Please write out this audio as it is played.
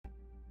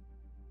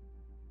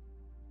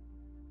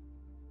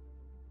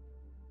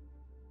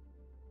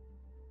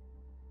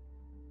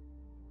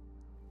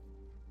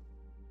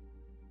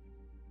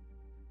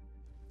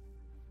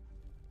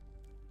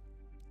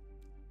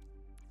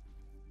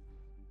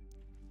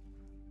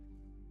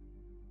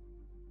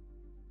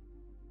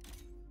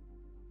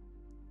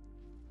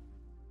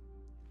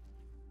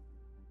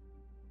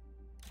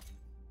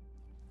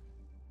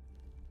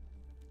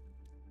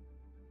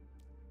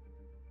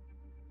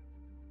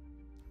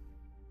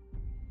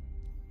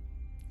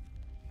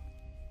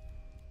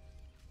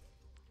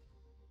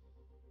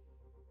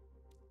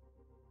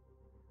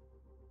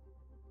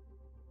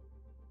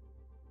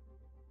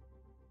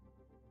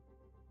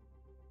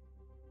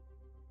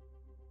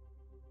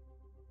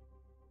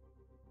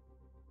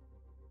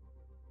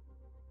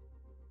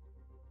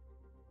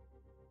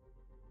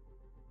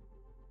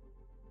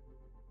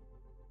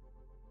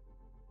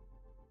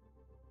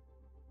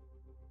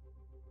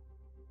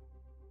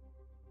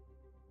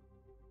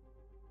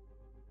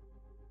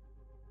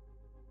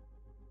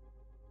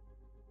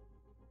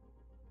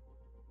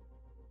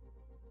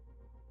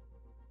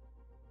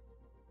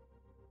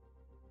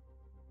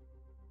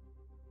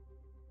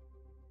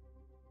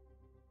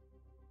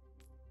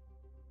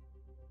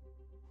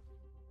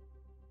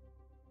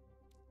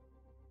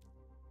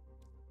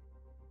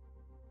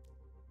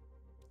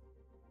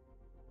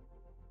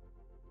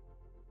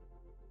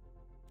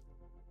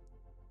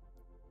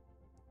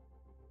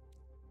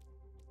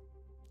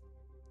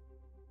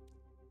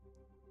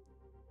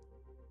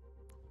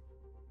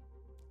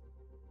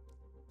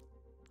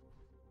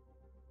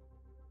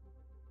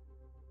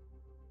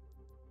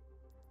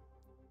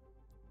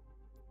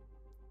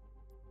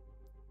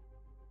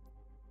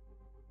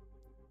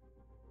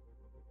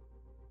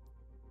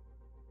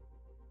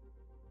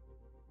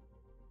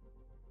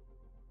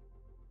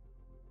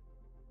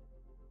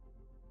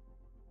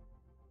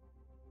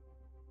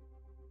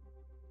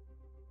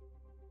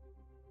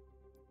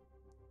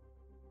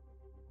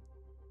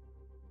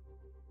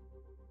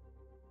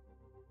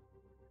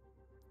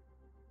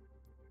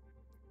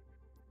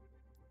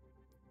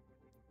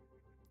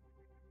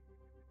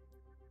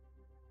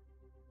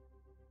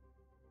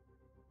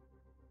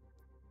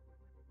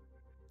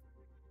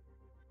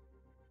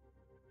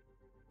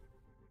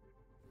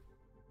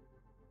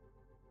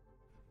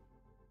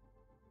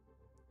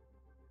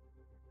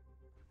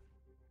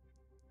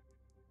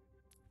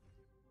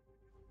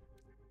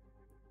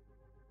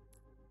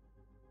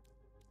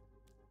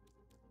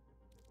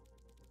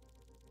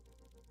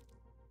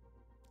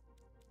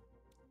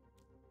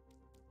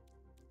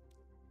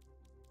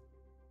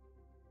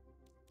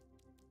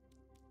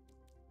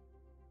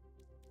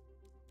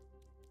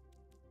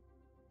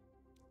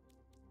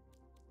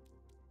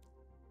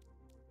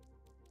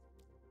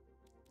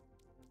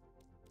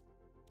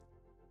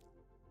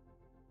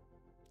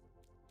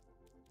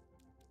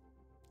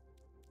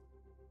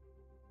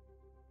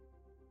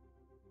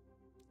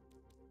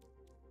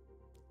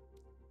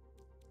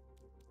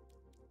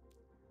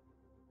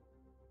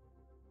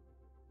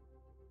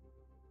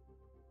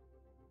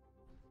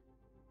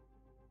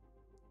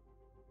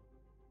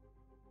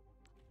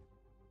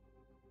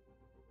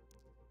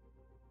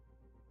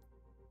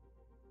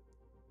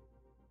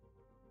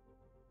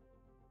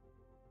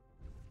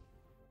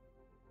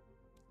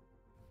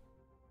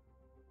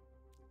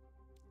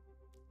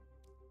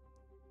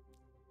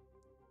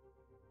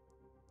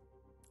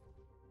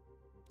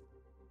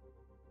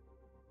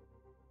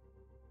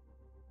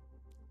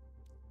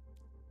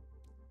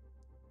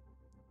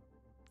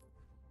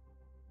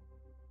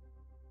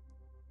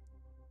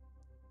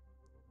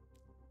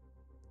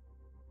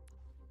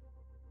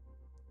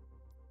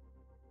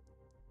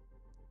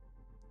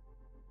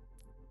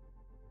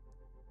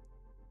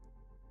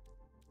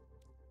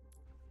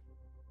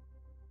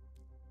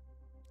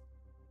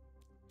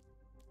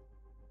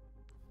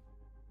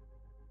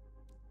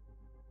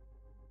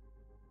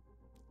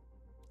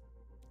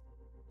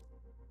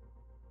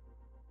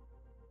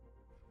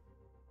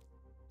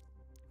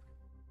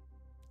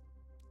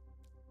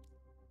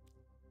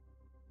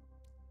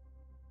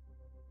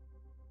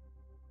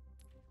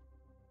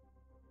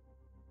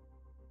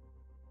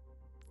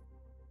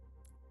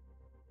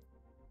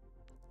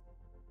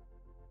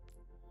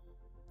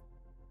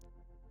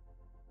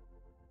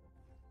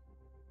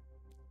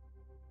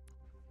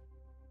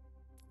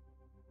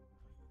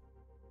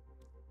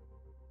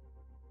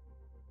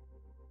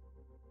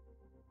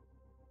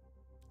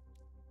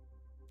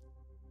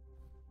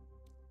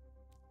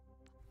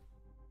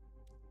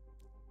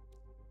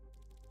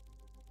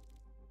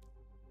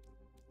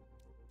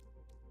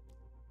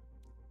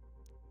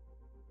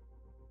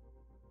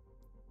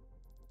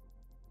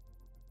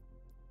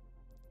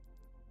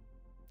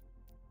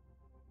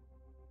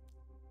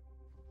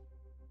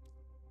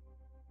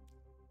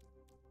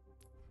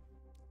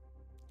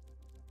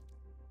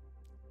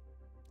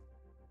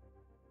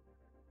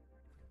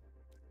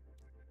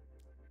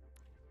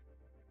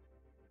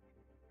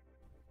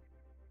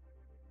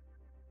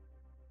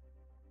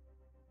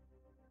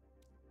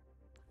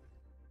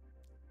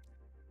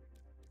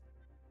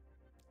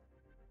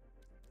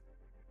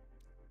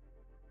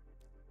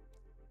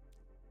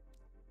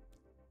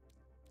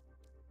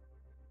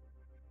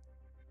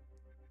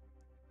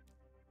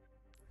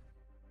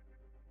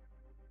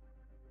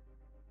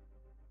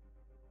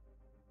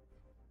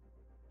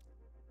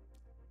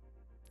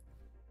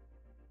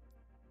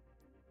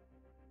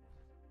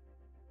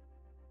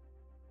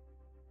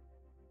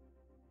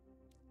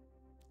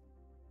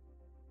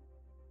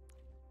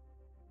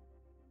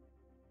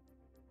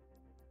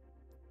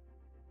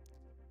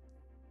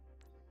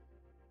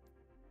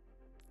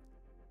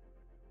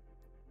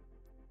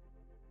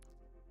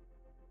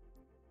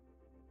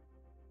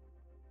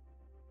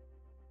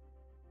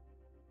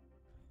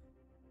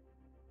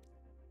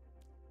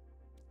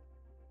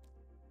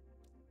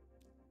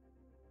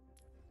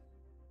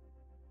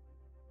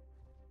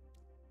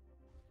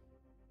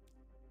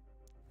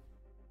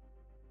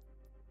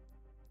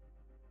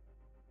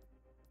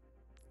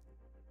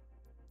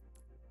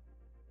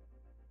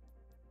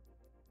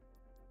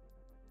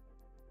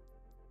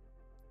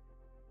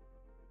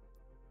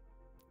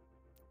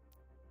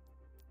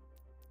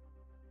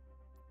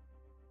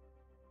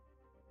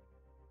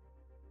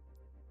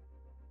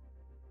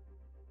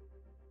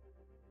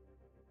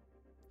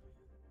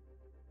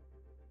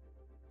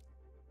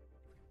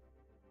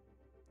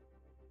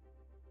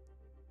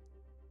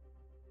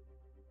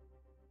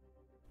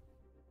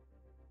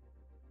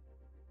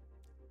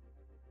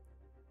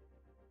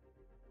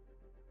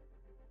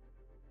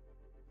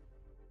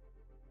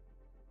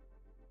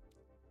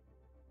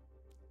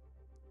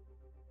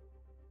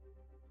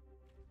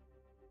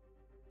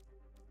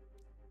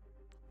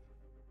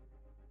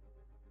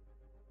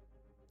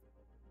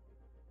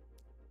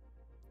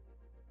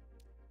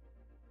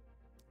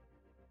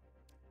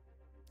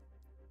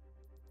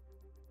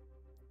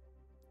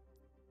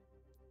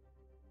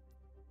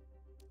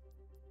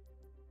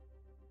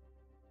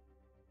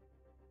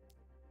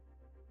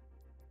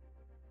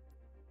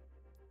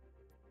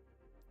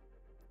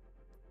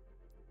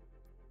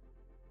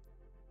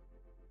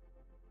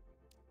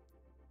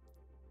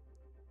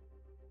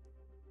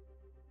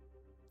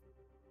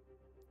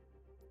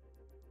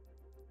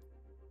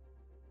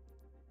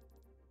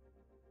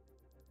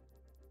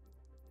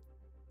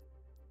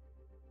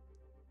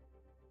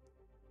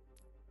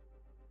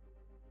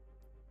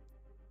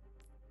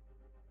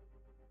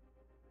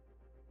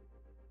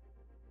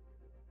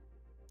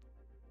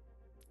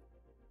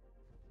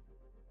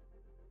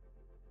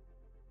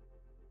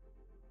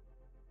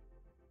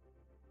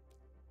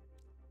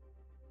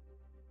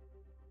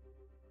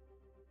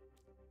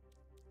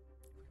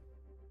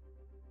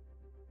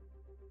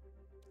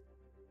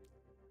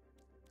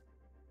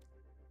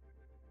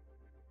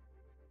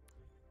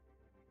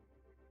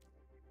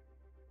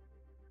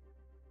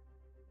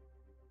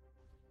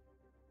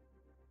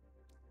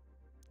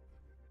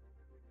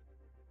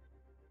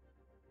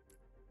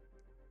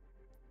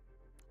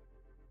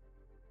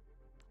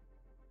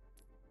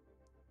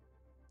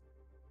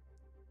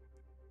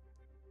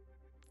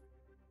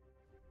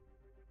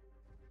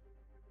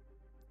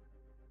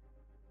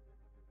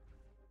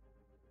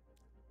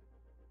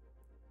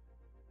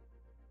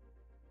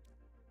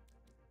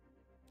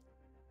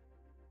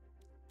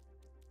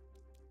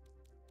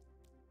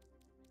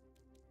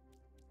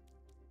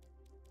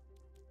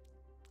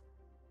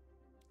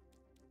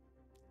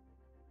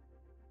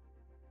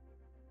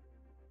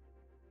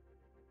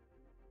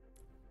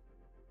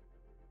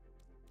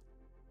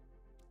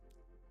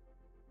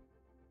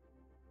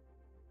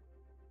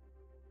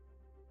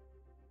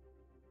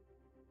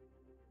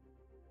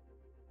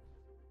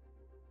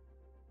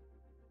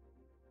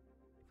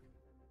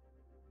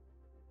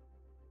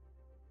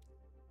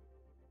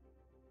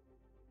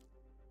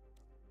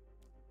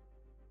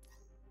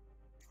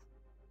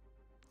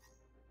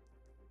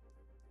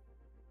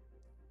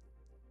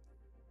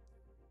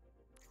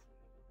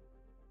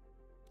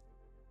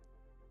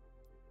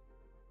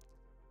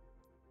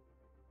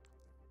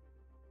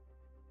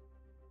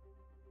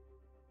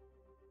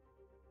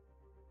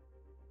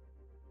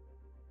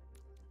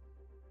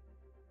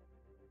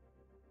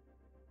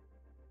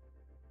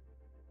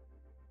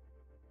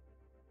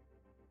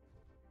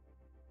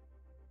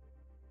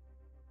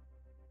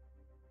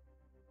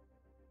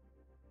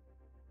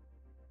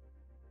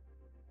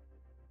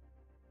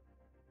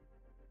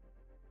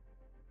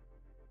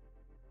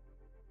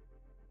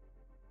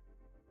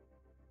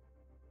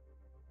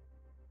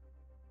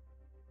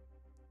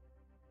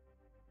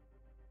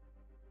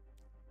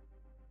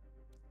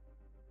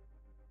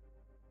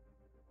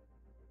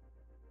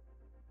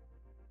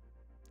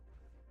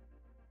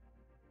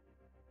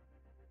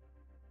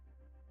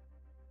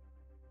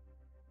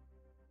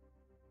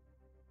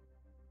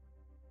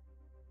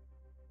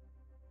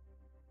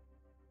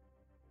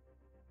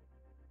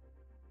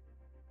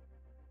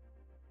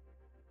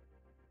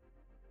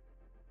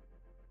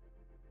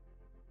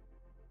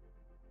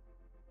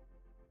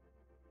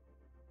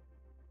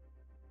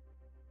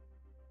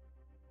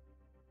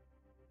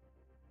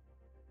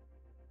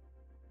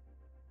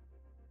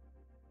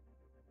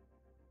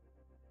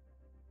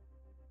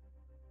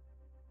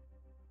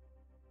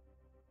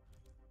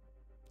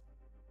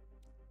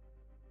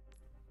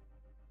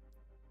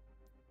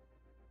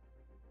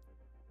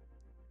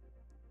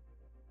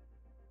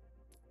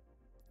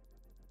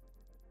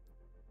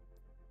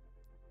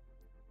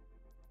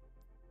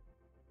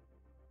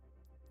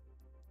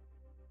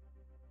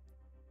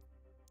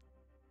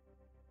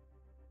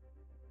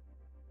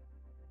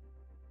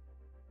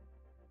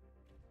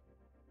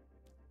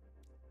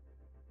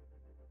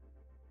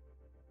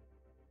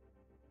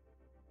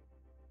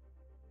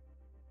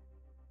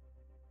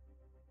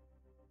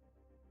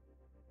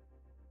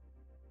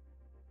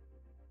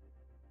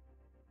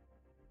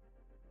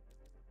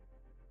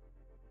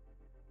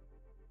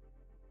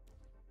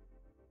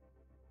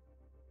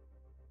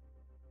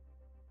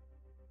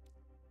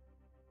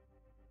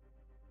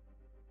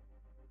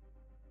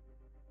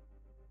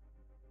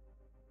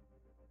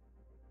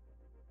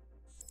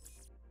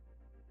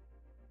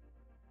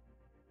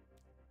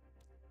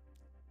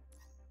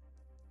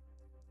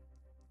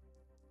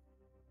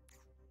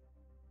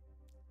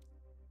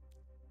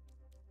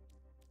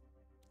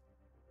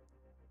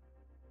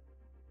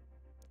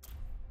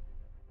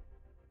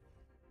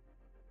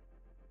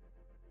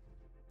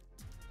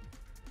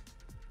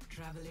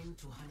Traveling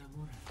to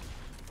Hanamura.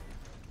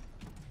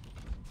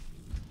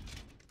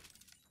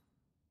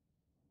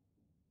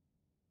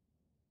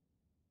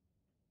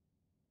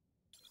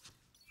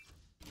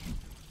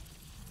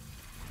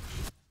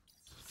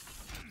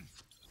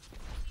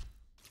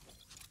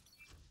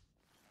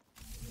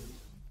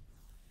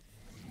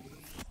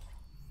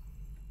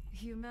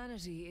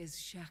 Humanity is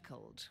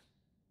shackled.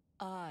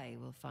 I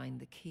will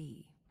find the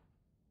key.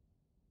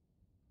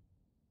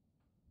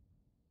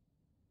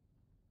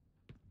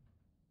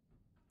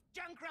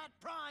 Junkrat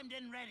primed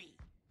and ready.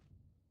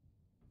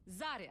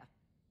 Zarya,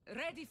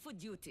 ready for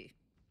duty.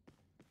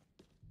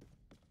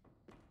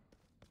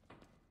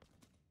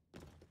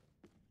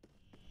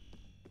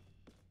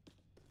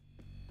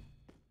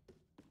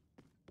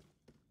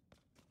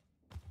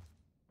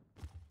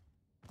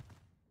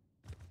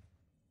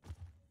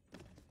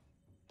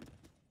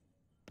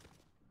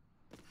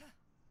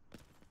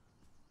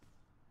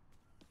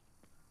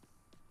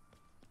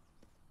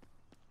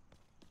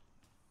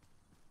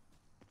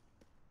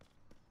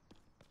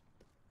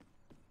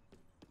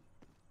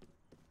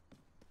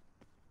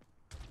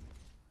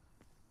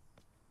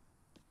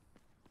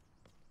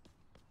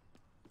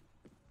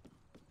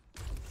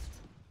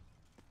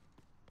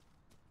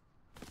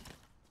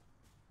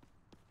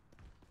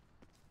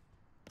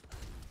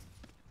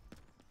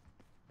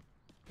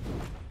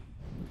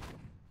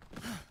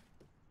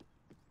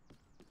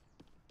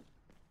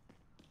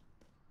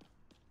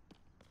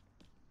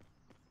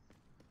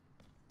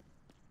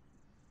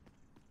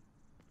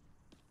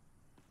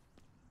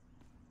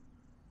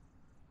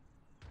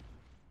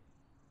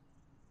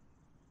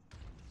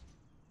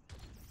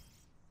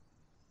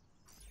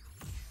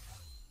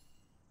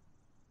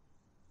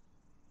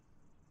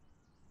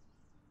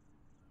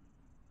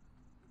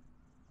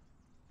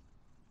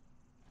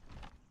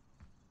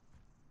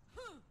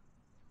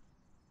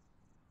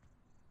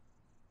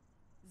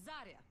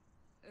 Zarya,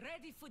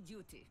 ready for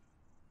duty.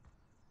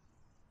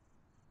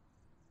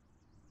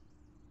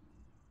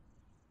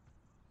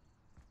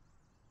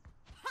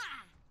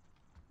 Ha!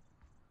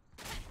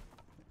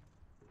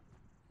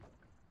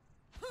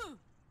 Huh!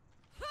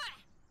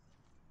 Ha!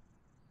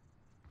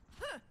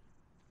 Huh!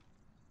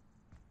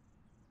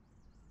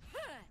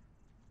 Huh!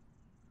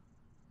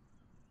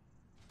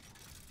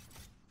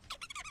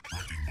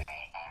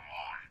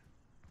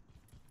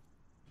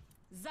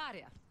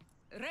 Zarya,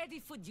 ready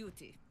for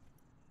duty.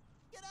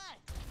 G'day!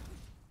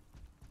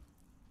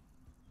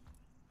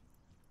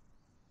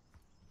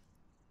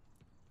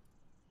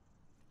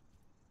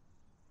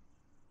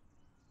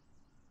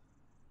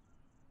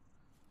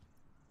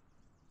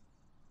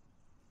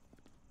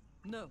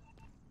 No.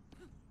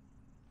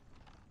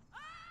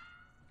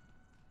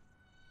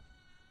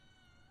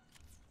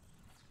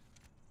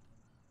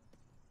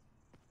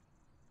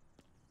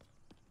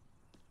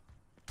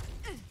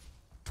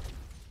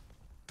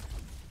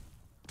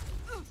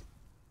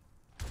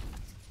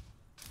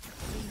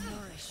 Be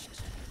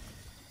nourished.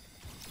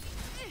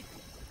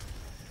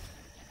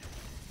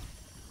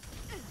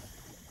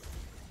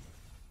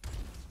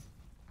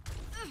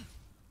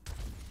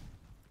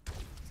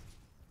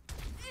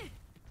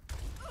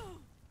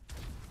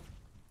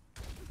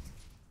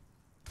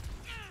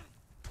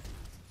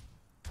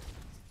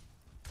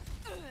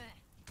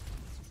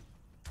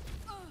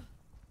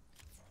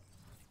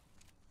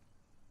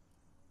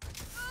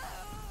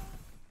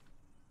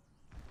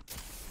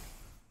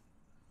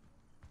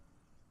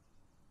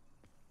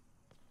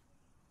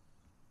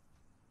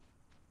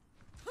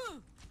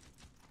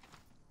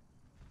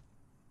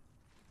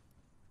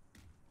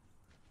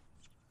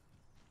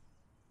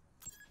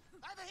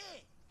 Over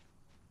here!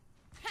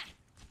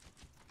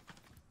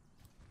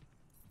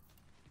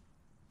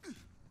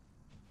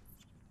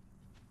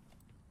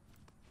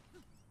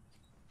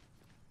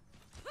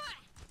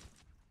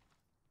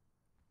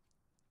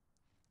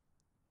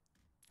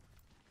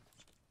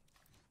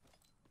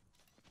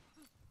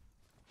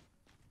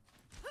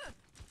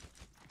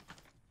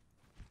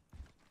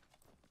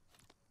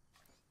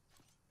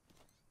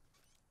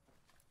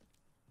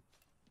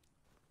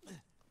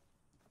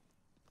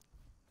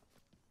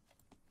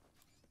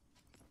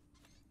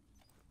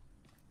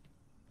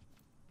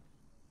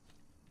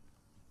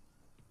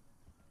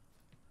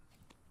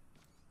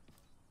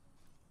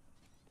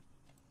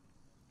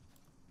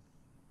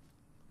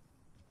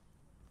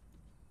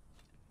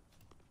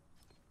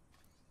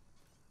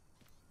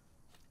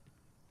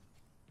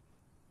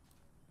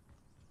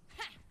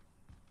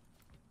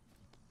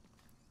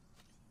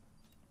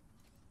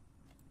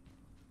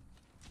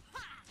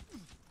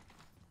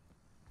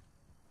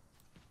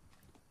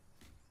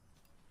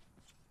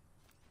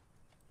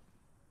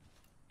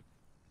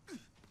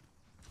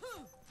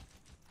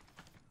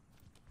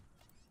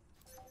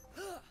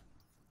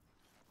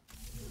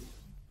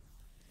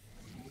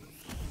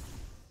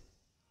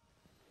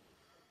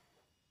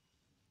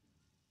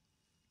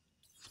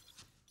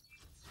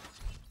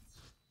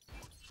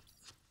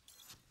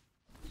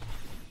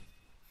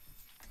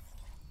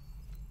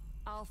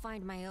 I'll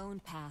find my own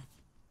path.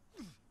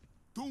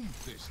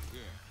 Doomfist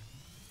here.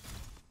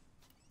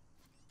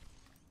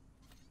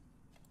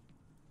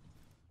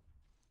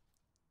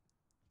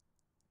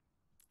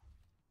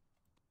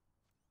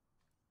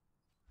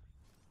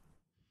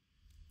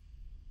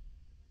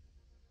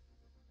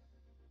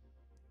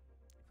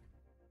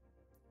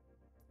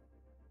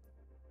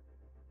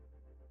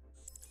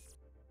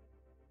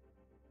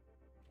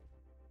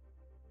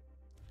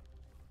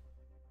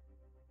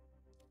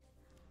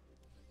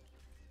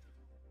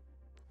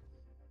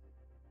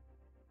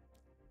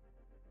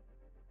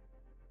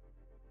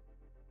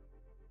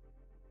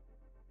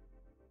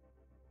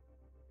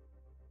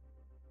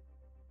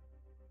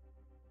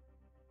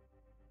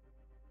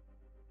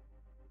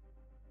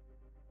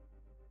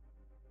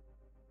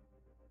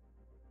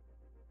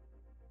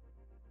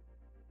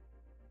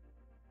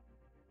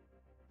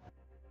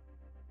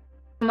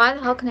 Why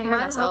the hell can I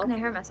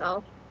hear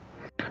myself?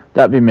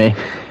 That'd be me.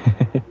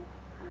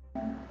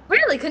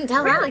 Really? Couldn't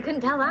tell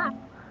that.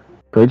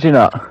 Could you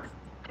not?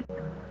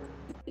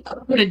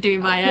 I'm gonna do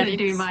my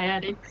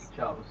edit.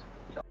 Charles.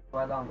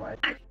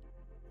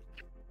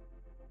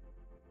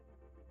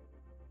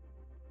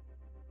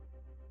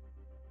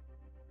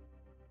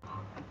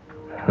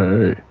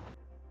 Hey.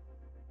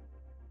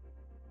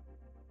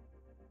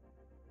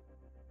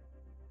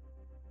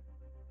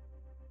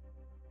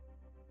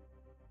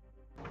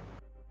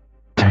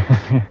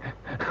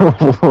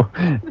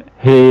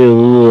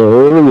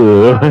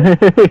 Hello.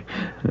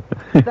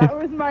 That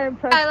was my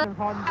impression of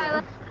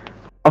Hanzo.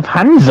 Of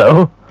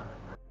Hanzo?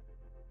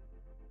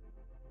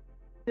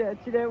 Yeah, do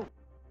you know?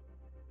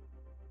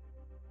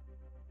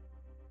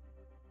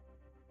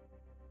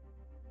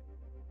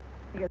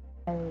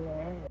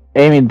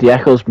 Amy, the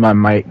echo's my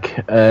mic.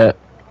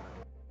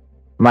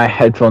 My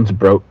headphones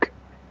broke.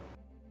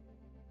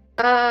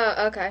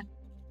 Okay.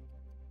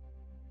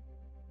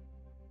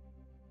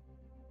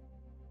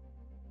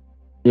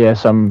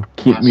 Yes, I'm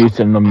keep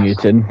muting and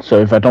unmuting,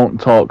 so if I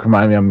don't talk,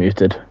 remind me I'm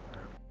muted.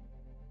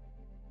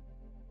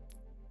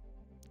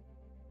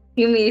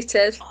 You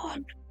muted.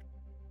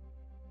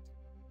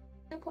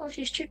 Oh,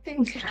 she's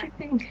tripping.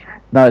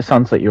 Now it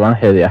sounds like you want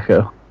to hear the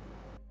echo.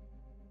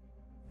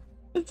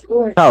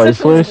 Oh,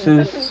 is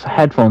Lewis's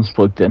headphones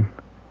plugged in?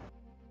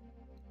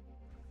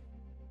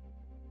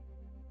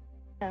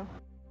 No.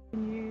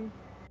 Can you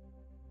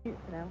mute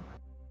now?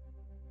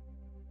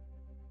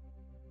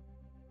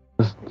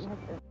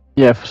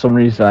 Yeah, for some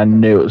reason I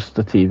knew it was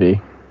the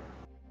TV.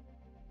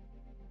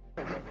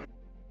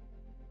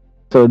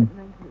 So,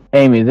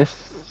 Amy, this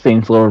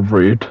seems a little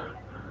rude.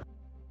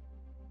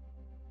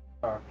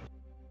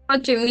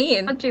 What do you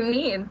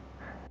mean?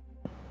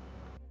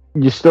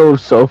 You're still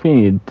Sophie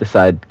and you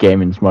decide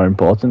gaming's more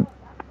important.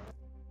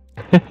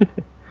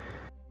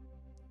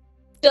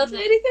 Does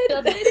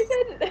anything?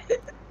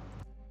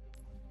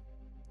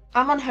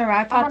 I'm on her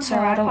iPad, so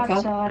I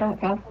don't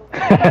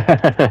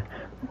go.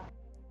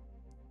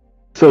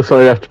 So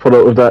sorry I have to put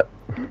up with that.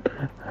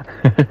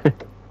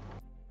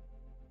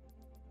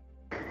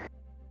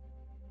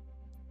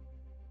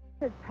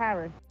 It's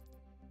Paris.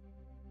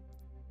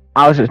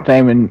 I was just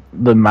naming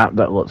the map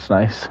that looks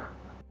nice.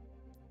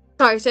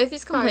 Sorry,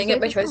 Sophie's complaining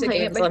at my choice of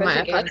games on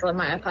my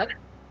iPad.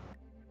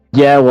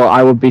 Yeah, well,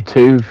 I would be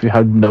too if you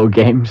had no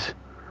games.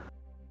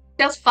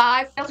 That's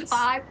five.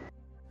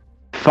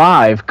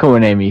 5? Come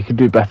on, Amy, you could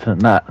do better than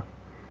that.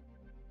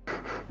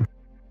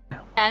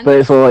 10. But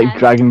it's all like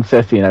Dragon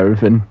City and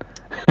everything.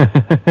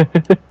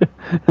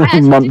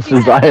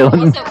 Monsters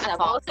Island.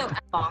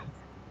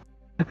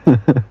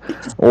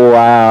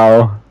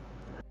 Wow.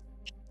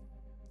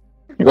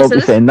 You won't be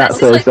saying that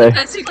Thursday. Like the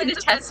person who can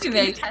attest to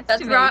me.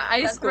 That's throughout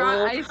high school.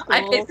 I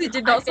basically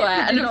did not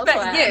swear, and I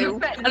bet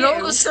you, and all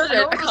of a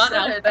sudden, I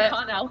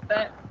can't help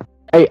it.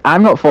 Hey,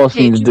 I'm not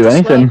forcing you to do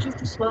anything.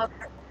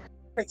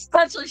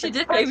 Actually, she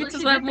did pay me to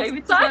swear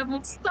multiple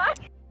times.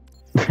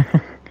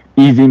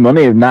 Easy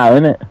money now,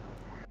 isn't it?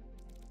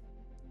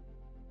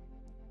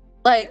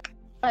 Like,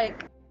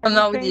 I'm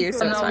not with you,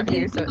 so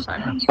it's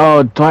fine.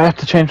 Oh, do I have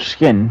to change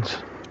skins?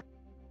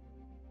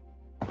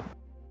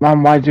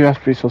 Man, why do you have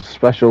to be so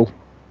special?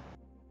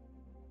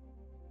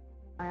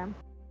 I am.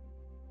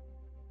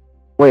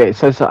 Wait, it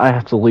says that I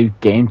have to leave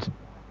game to...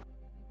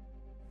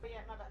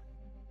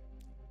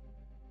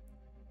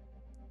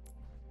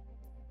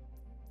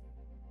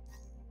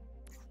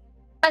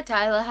 Hi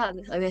Tyler, how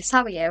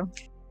are you?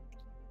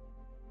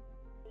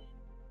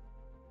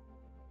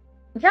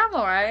 Yeah, I'm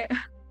alright.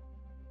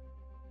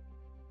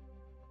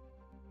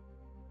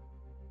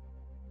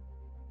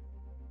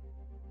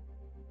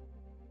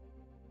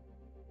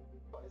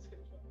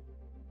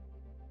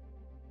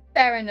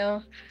 Fair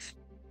enough.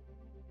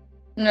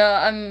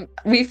 No,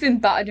 we've been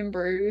battered and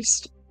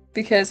bruised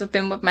because I've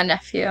been with my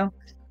nephew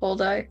all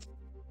day.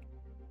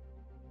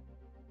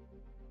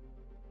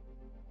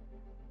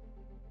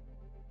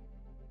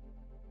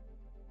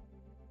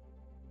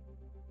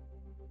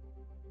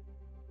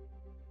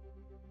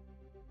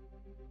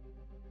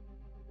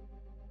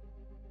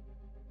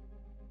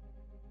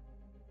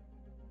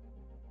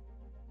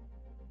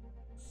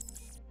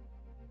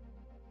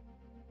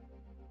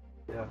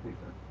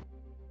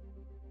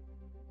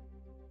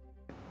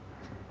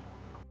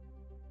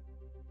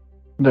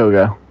 There we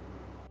go.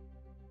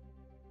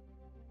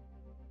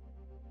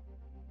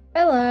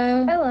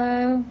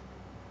 Hello.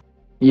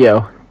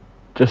 Yo,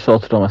 just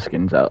sorted all my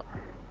skins out.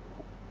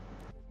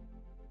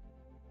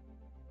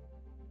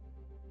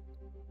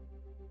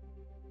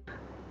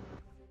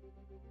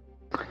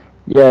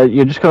 Yeah,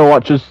 you're just gonna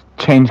watch us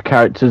change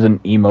characters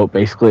and emote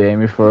basically,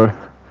 Amy, for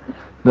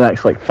the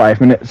next like 5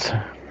 minutes.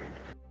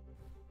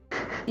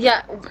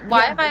 Yeah,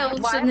 why am I all of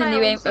a sudden the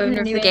new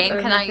owner of the game?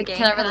 Can I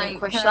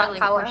relinquish that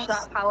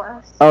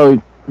power? Oh,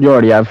 you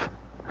already have.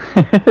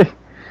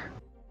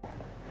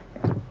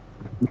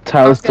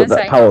 Tyler's took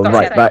that power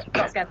right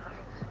back.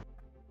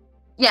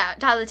 Yeah,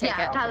 Tyler, take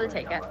it.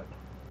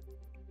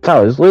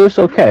 Tyler, is Lewis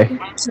okay?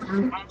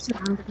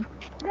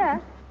 Yeah.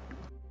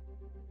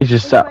 He's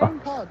just sat. Playing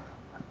COD.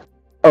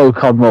 Oh,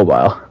 COD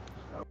Mobile.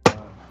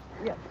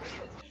 Yep.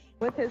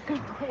 With his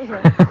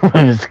controller. With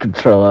his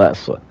controller,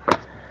 that's what.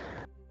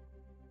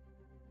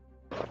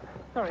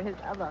 Sorry, his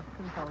other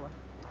controller.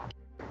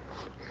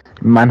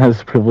 Man has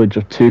the privilege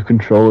of 2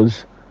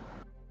 controllers.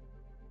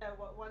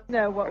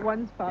 No,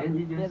 one's fucked,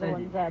 the other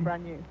one's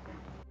brand new.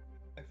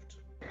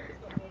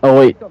 Oh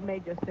wait, He's got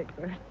major stick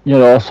for it.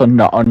 you're also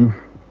not on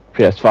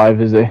PS5,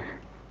 is he?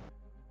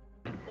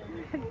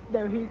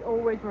 No, he's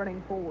always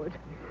running forward.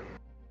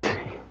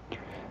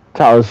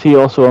 Tal, is he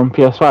also on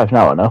PS5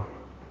 now or no?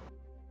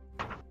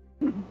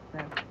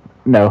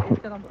 No. He's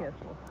still on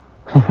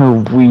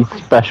PS4. We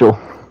special.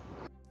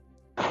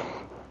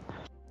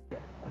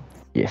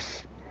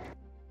 Yes.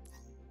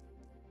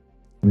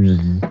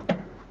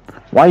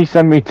 Why you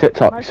send me My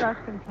TikToks?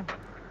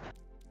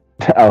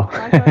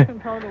 My first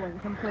controller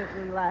went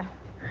completely left.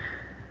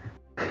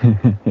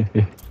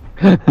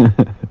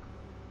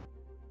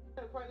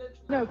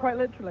 No, quite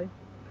literally.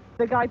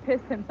 The guy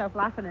pissed himself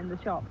laughing in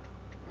the shop.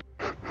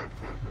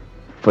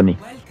 Funny.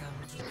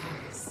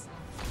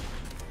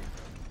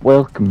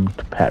 Welcome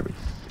to Paris.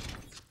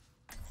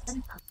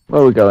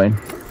 Where are we going?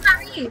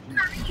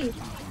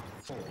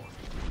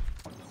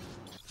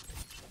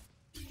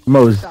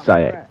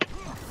 Mosaic.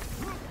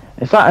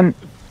 Is that an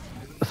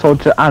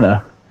Soldier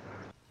Anna?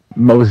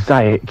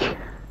 Mosaic.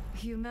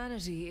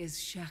 Humanity is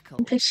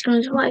shackled.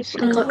 Excuse me.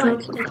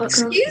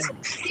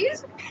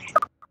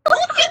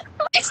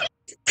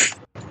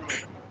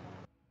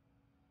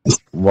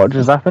 What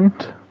just happened?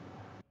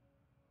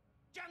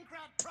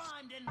 Junkrat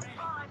primed and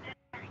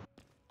ready.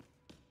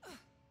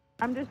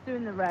 I'm just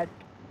doing the red.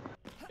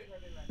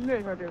 I'm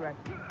going to do red.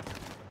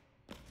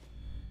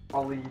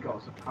 Ollie, you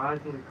got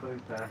surprisingly close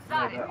there.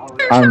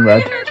 I'm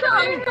red.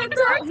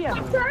 Yeah.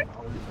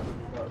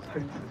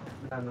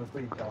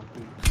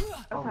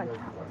 Okay.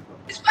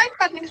 It's my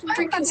friend.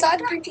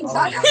 Drink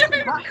inside.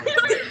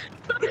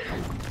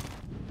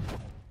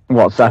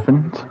 What's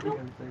happened?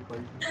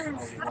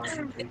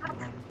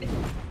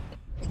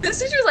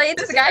 This is related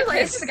to the guy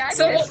playing.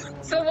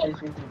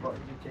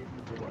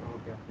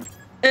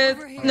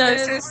 No,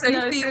 so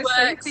Sophie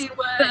works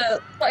for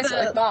place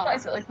like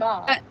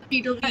bar at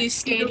BW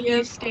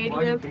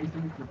Stadium,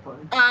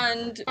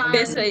 and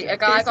basically a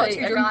guy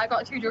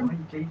got too drunk.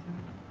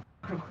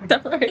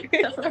 Sorry.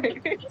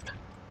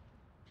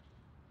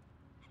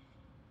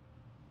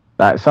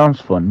 That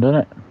sounds fun,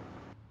 doesn't it?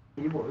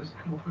 He was.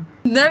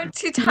 Note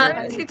to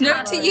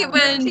you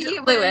and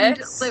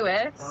Lewis.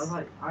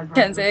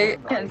 Kenzie.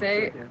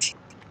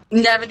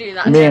 Never do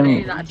that. Me Never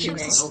and- do that to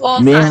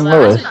me. Me and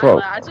Lewis,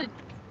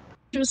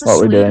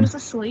 what we doing?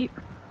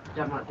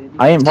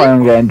 I ain't planning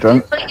on getting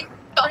drunk.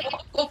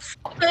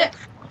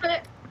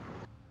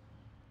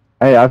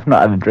 Hey, I've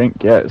not had a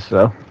drink yet,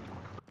 so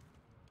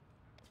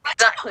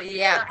Exactly.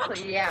 Yeah.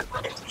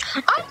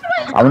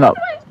 I'm not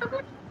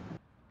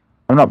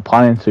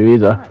planning to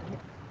either.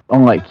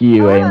 Unlike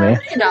you, Amy.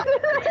 No.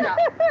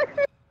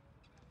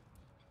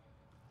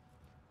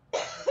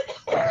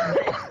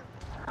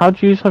 How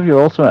do you have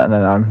your ultimate and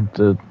then I'm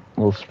the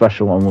little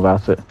special one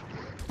without it?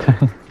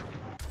 Oh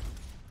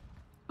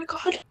my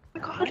god.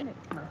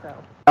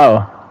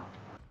 Oh.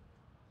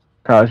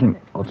 Carlton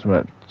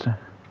ultimate.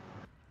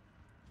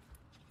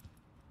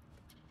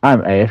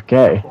 I'm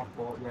AFK.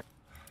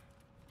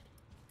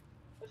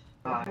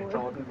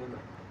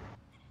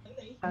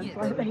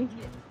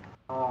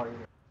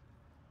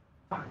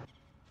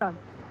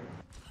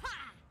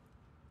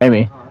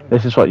 Amy,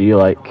 this is what you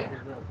like.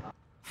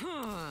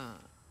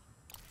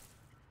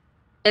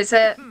 Is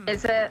it?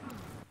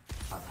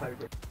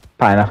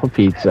 Pineapple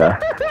pizza.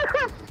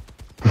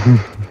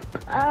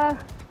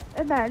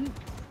 And then,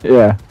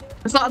 Yeah.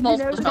 It's not a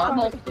multiple the shot. song,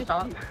 Multiple it's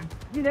shot.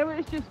 you know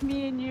it's just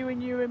me and you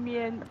and you and me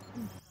and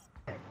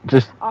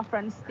Just our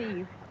friend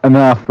Steve. and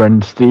our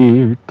friend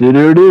Steve.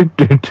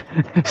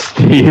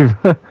 Steve.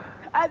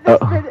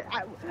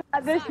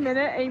 At this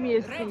minute, Amy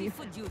is Steve.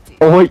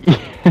 Oh wait.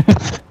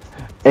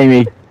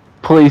 Amy,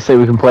 please say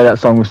we can play that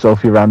song with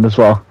Sophie around as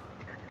well.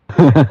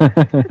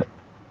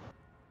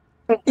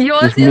 You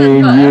want to Just see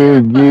me the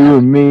and you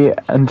and me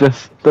and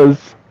just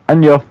us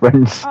and your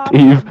friend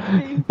Steve.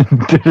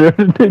 Steve.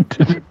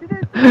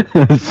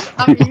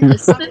 I'll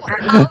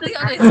be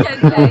honest,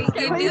 Kenzie.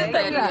 Give me the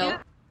thing.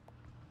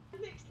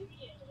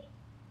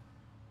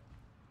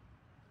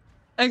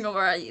 Hang on,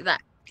 where are you? There.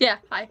 Yeah,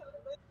 hi.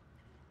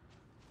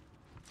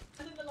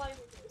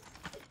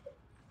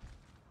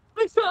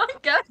 I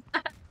can't get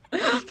that.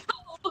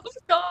 Oh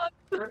god.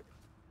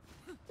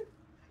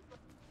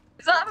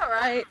 Is that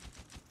alright?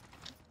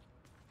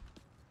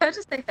 Can I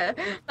just stay here?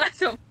 I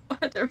don't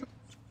want to.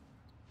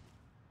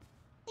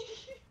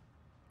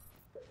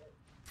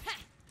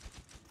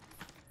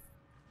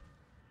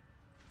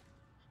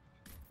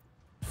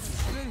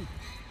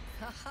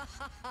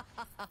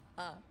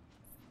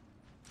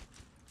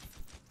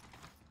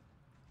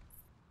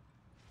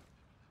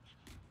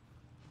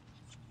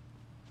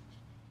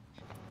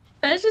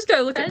 Let's just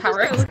go look at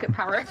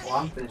Paris.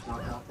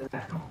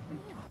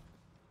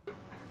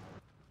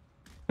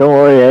 Don't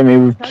worry, Amy.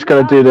 We've just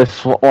got to do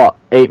this what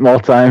 8 more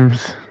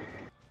times.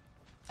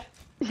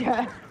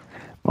 Yeah.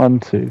 1,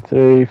 2,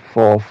 3,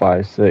 4,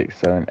 5, 6,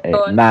 7, 8,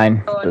 Go on,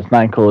 9. go on. There's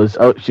 9 colours.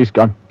 Oh, she's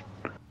gone.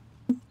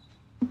 I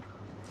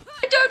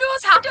don't know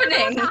what's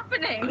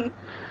happening.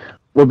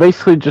 We're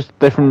basically just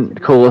different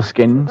colour That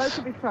skins.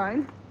 should be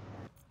fine.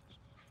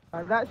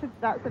 That's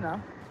enough.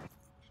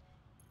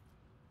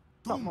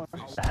 Not more.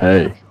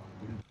 Hey.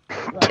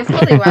 It's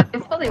fully what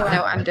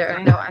I'm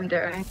doing.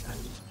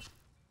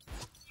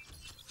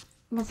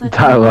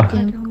 Tyler,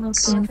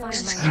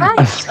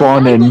 I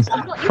spawn in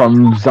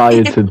from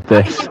Zaya to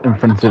this in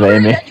front of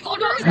Amy. Why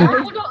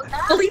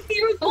do we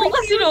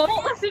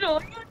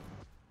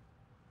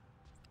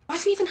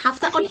even have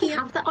that on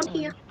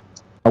here?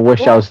 I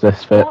wish I was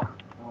this fit.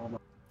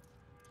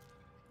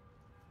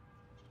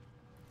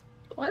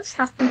 What's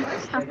happening?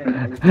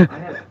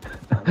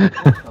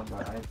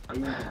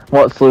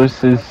 What's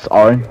Lewis's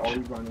orange?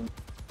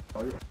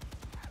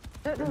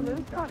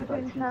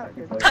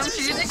 I'm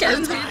shooting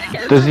again.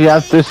 Does he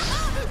have this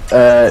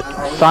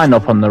sign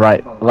up on the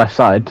left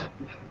side?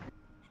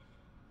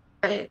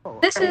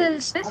 This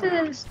is.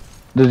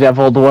 Does he have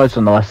all the words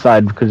on the left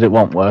side? Because it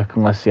won't work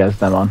unless he has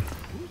them on.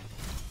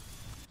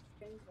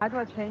 How do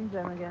I change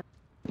them again?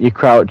 You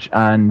crouch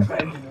and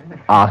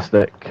R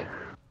stick,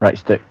 right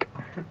stick,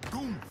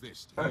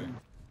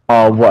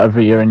 or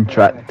whatever your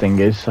interact thing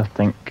is, I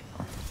think.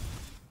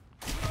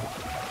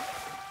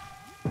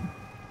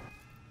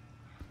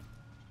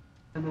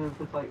 And then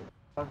it's like,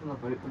 that's on the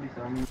boat, what do you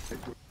say? I'm gonna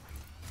stick with.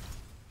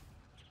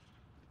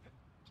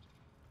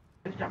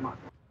 Just jack mark.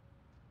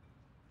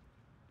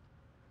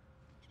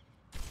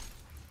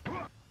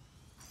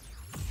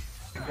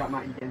 Jack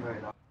mark, you didn't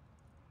vote that.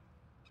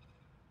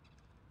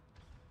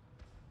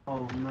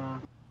 Oh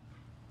no.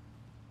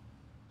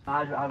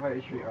 I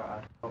voted street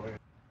right. Don't worry.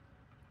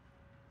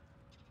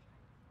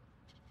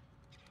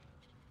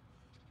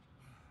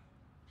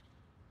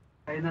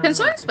 Can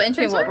someone explain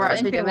to me what we're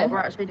actually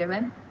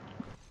doing?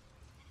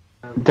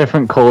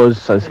 Different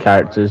colours as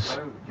characters,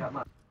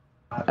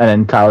 and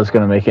then Tyler's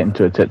gonna make it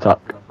into a TikTok.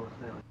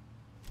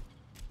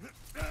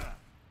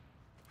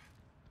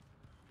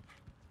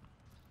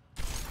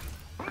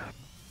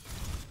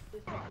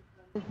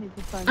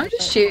 I'm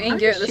just shooting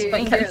you at this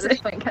point,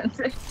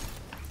 Kenzie.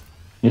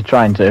 You're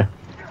trying to.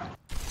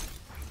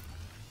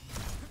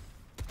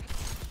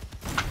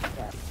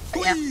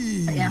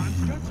 Yeah.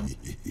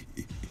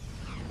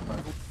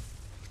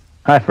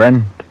 Hi,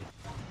 friend.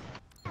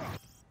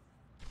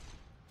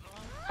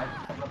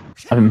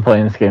 I've been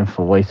playing this game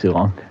for way too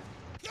long.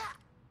 You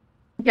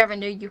never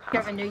knew you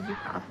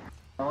have.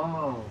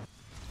 Oh.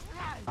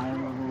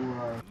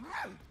 I'm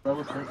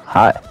level 6.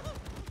 Hi.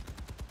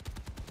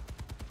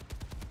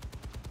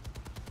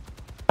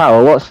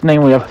 Tyler, what's the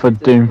name we have for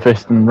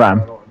Doomfist and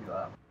Ram?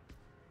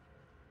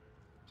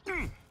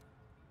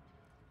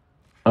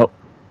 Oh.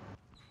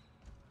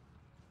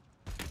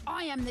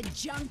 I am the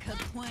Junker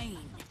Queen.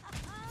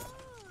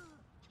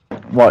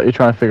 What are you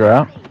trying to figure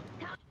out?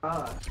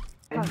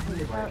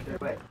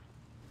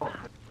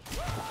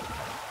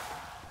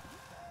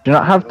 Do you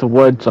not have the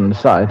words on the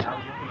side?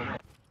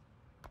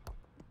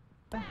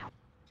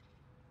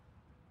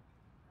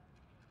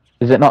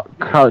 Is it not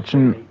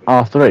crouching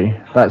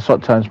R3? That's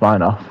what turns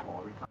mine off.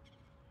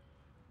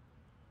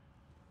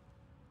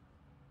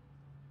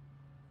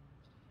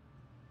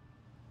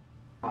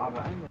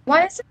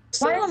 Why is it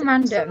so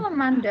random?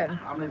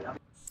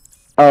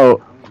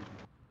 Oh.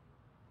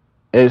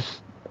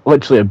 It's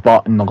literally a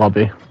bot in the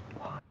lobby.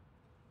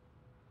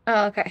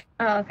 Oh, okay.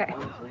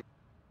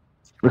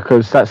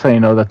 Because that's how you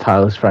know they're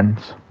Tyler's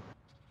friends.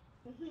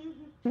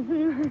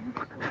 I'm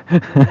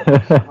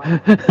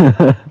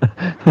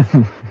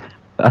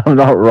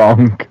not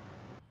wrong.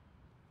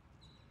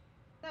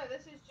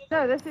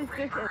 No, this is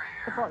just a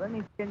bot that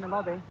needs to be in the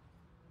lobby.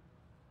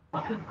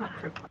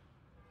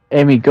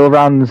 Amy, go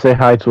around and say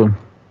hi to him.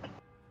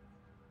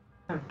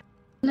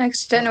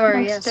 Next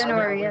January, yes.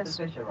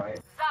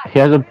 He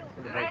has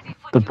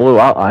the blue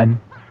outline.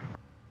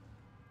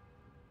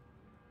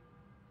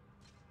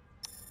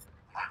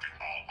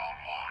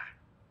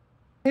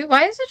 Wait,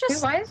 why is it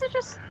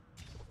just?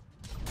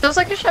 Feels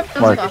like a ship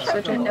doesn't off, so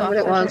I didn't know what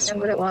it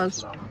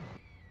was.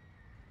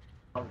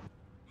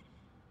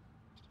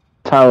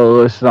 Tyler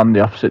Lewis is on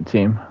the opposite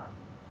team.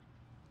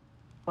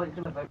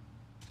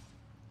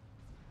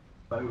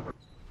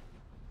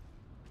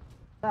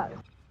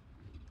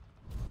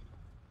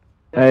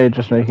 Hey,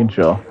 just making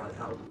sure.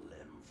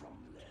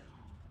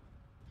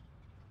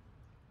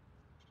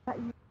 That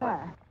you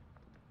there?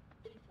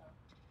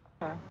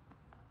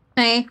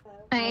 Hey.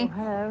 Oh,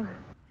 hello.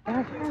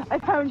 I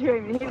found you,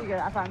 Amy. Here we go.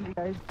 I found you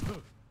guys.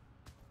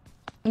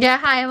 Yeah,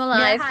 hi, I'm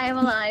alive.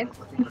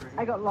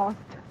 I got lost.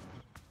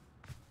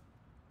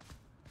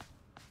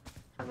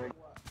 I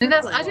don't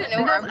know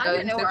where I'm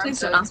going, so please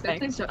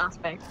don't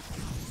ask me.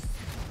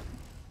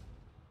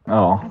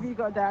 Oh. Have you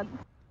got a dad?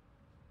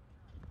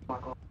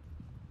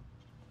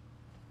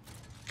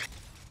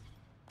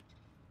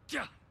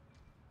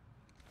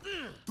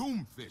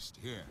 Doomfist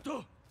here.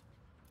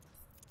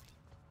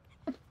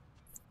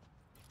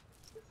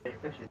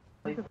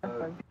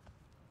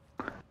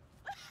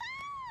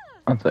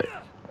 I'll take.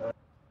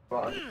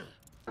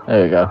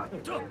 There we go.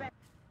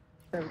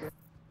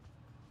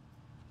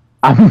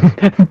 I'm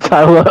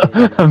Tyler.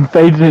 I'm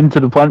fading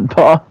into the plant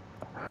pot.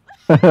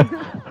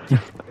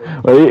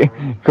 Wait,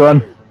 come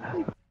on.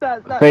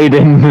 Fade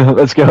in.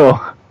 Let's go.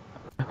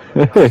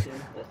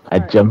 I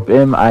jump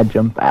in. I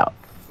jump out.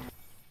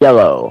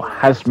 Yellow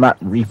hazmat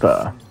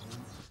reaper.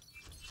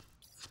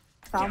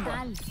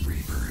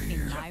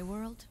 In my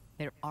world,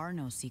 there are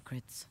no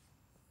secrets.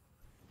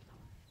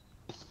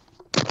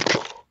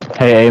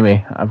 Hey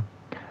Amy, I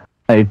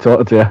need to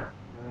talk to you.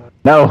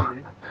 No,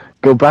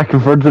 go back in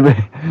front of me.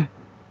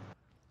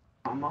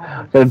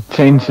 Gotta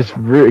change this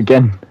route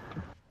again.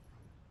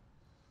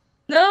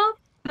 No.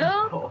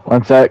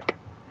 1 sec.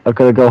 I've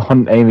gotta go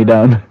hunt Amy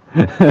down.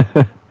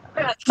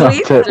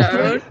 Please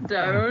Don't.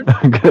 don't.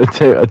 I'm gonna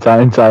take a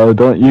time, Tyler.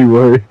 Don't you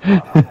worry.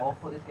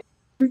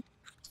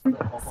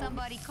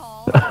 Somebody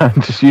call.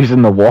 I'm just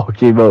using the walk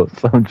emote,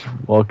 so I'm just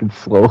walking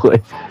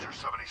slowly. Soldier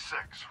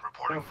 76,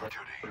 reporting for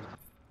duty.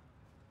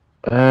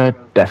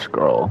 Death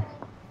scroll.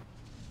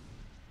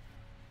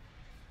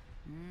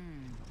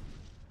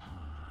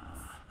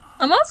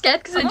 I'm all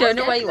scared because I don't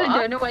know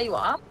where you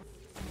are.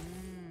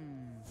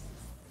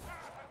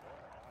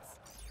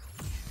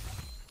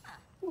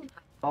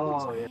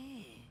 Oh, yeah.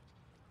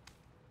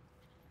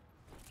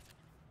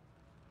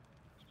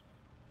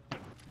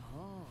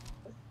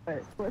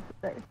 Wait, what's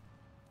the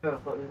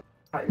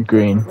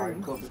Green.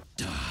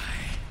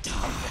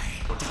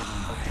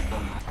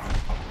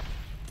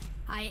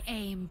 I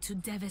aim to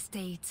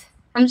devastate.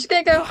 I'm just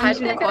gonna go hide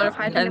in the corner of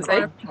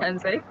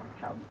Kenzie.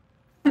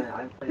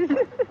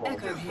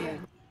 Echo here.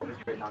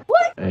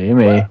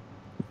 Amy,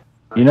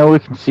 you know we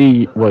can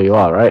see where you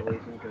are, right?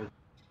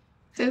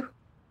 Who?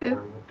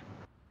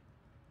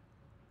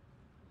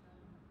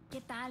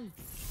 ¿Qué tal?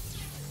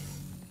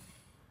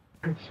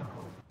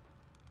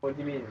 What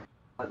do you mean?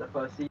 Like the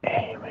first season?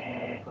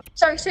 Amy.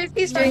 Sorry,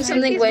 Sophie's doing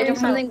something weird. I'm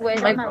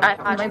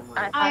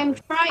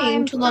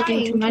trying to log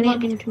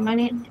into my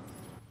net.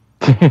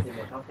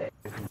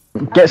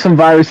 Get some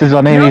viruses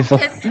on Amy's.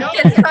 Get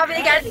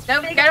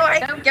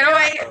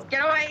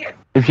away!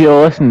 If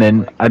you're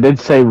listening, I did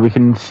say we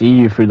can see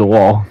you through the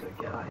wall.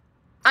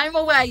 I'm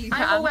aware you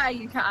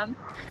can.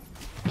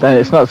 Then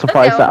it's not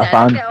surprised that I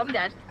found. I'm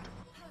dead.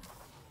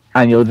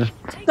 And you'll just.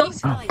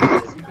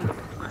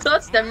 So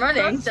it's them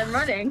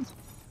running.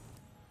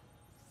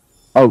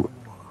 Oh,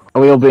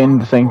 are we all being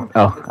the same?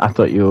 Oh, I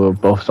thought you were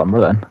both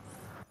Sombra then.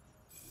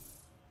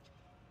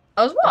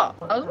 I was what?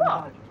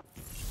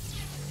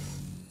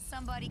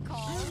 Somebody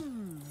call.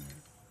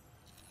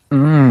 I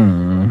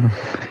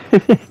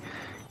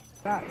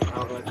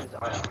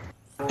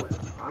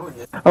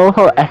love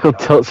how Echo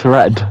tilts her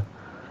head.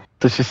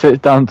 So she sits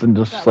down and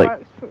just like.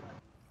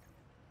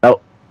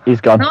 Oh,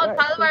 he's gone. No,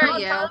 Tyler, where are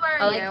you?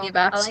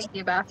 I like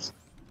you best.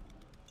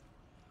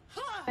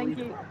 Thank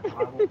you.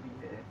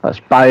 That's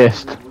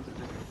biased.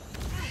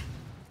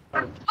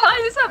 Why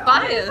is that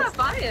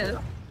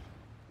biased?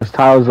 Because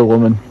Tyler's a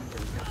woman.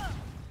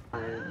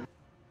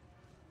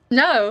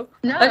 No.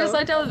 I just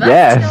like Tyler best.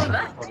 Yes.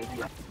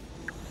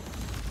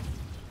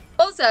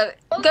 Also,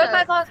 go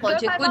back last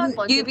logic.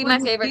 Wouldn't you be my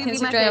favorite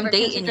considering I'm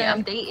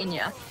dating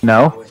you?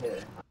 No.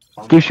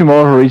 Gives you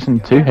more of a reason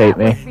to hate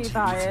me. Be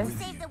biased.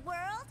 Save the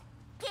world?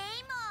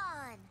 Game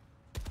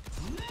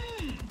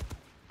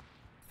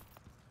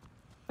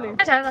on!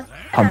 Hi, Tyler.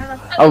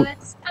 Oh,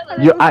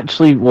 you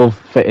actually will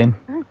fit in.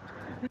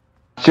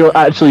 She'll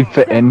actually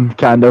fit in,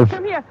 kind of.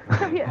 Come here,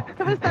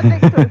 come and stand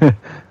next to us.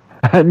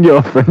 And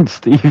your friend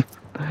Steve.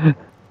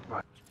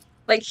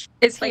 Like,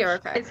 is he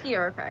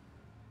okay?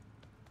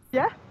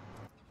 Yeah?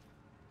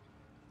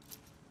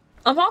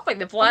 I'm off like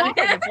the blood.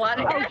 Oh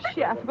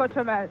shit, I forgot to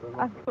amount.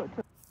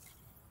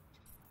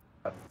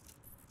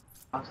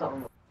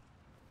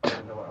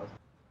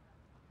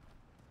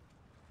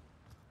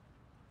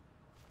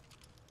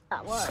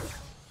 That works.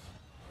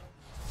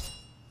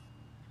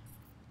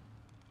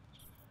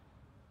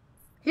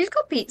 Who's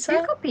got pizza?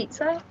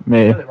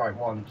 Me. I got it right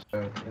once,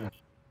 so, you know.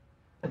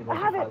 I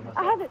have it.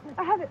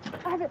 I have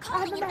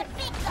the mech.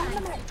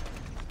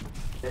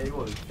 Yeah, it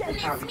was. You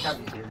can't be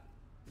serious.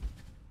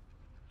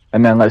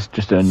 And then let's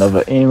just do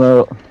another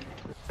emote.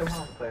 So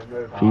hard to play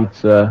mobile.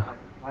 Pizza.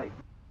 Like,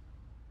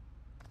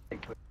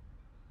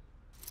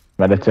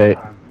 Meditate.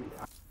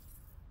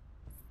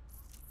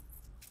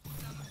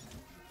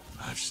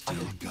 I've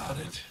still got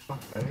it.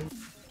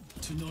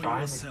 To know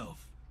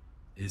yourself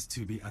is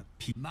to be at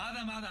peace.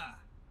 Mada mada.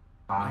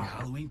 My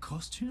Halloween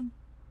costume?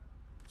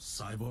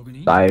 Cyborg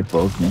ninja.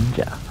 Cyborg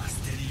Ninja.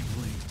 Steady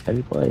blade.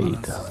 Heavy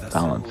blade.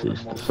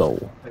 Balances the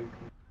soul.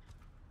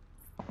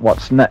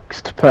 What's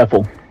next?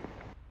 Purple.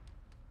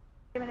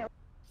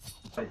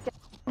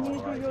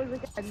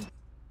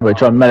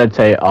 Which one?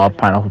 Meditate or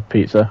pineapple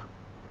pizza?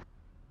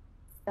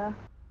 Yeah.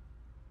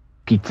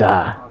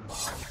 Pizza.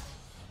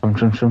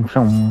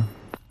 Shum.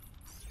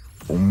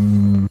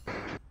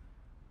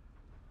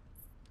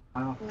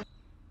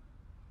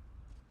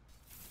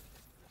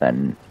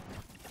 Then.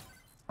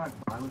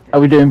 Are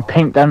we doing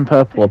pink then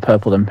purple or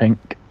purple then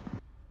pink?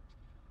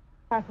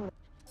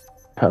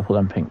 Purple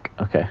then pink.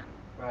 Okay.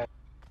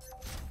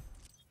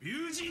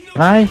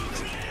 I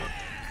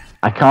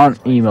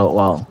can't emote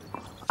well.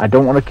 I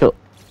don't want to kill.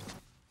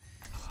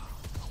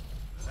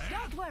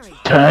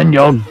 Turn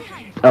your.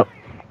 Oh.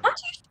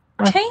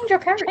 Change your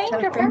character.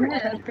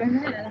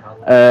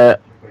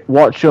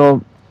 What's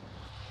your?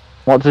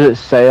 What does it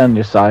say on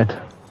your side?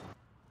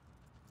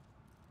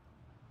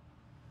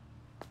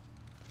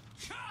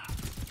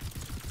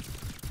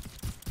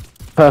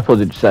 Purple,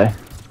 did you say?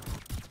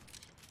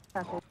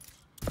 Purple.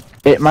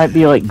 It might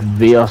be like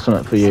V or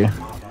something for you.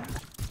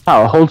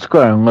 Oh, hold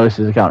square on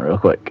Lewis's account real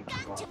quick.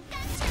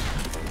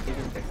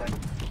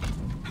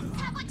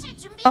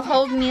 I'll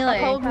hold melee.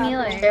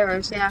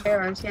 Arrows,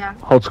 yeah.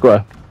 Hold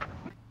square.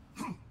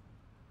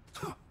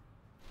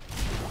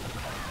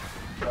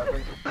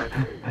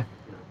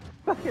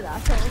 Fucking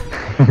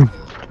asshole.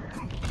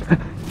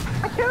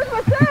 I killed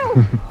myself!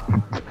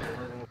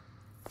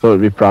 Thought to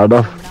be proud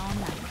of.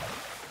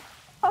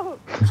 Oh.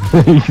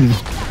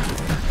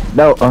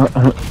 No,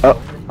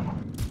 oh.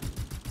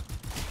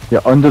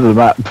 You're under the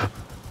map.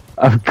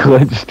 I've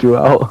glitched you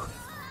out.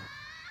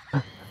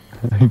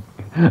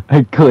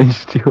 I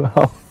glitched you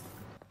out.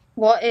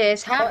 What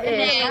is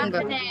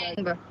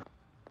happening?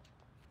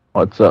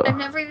 What's up? I've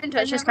never even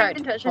touched this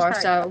character before,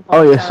 so...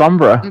 Oh, you're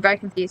Sombra. I'm very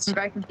confused.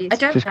 I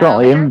don't She's know.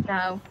 currently in...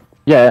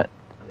 Yeah,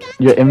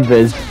 you're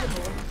invis.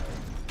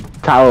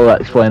 Tyler will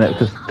explain it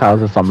because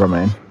Tyler's a Sombra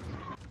main.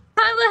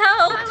 Tyler,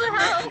 help!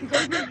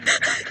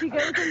 She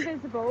goes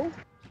invisible.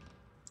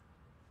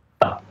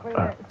 Wait,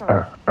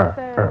 sorry.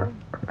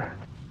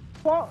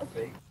 So,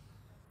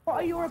 what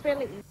are your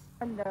abilities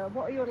under?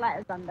 What are your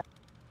letters under?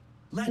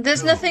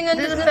 There's nothing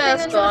under the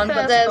first one,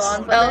 but there's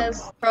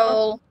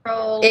L,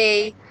 roll,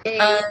 E,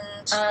 and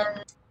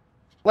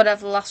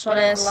whatever the last one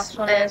is. What's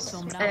the Right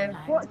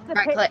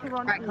click, picture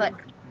on right you? click.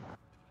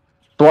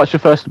 So what's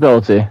your first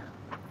ability?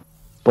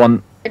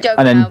 One, I don't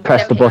and then know.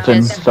 press the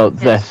button. So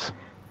this.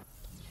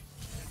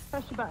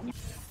 Press your button.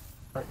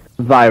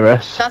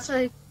 Virus. That's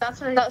what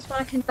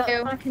I can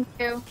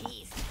do.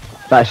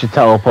 That's your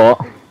teleport.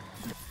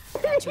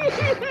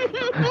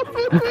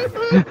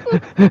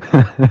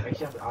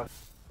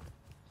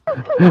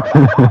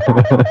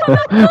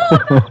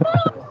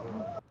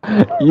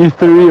 You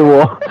threw your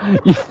wall.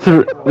 You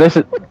threw. This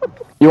is.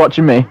 You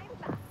watching me?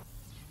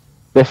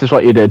 This is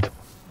what you did.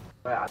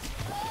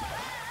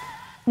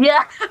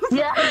 Yeah,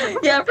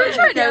 I'm pretty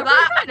sure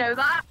I know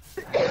that.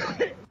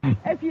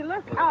 If you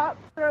look up,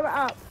 throw it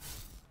up.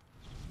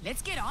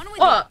 Let's get on with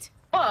What?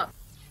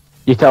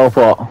 You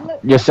teleport.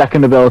 Your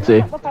second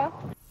ability. Look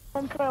up,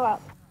 and throw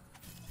up.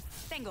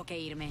 Tengo que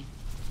irme.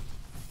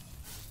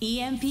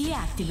 EMP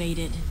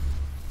activated.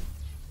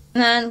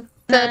 And then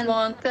third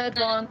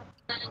one.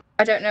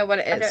 I don't know what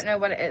it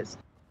is.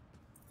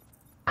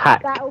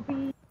 Hack. That'll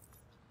be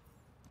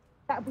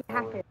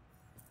hacking.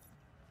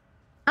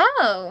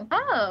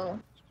 Oh.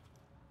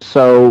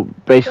 So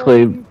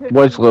basically,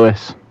 where's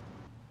Lewis?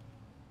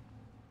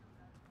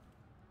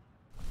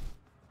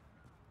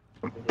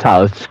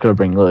 Tyler's just gonna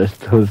bring Lewis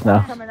to us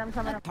now. I'm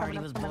coming.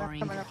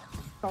 Sorry.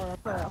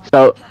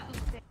 So,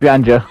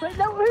 behind you. Wait,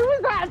 no, who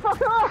was that?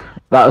 Fuck off!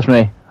 That was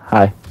me.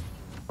 Hi.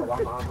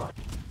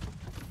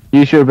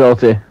 Use your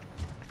ability.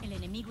 El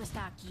enemigo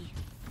está aquí.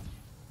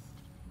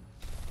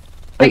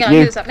 Hang on, You.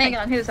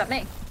 who's that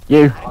me?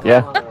 You.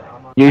 Yeah.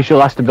 Use your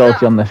last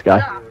ability on this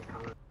guy.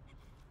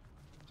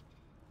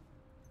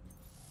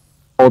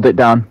 Hold it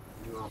down.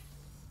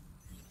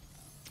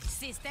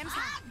 Systems.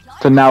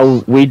 So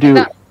now we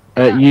do.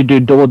 You do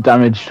double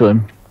damage to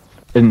him.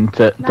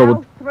 Into Now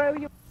double. throw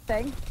your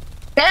thing.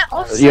 Get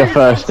off Your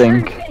first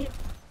thing.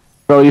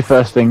 Roll your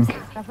first thing.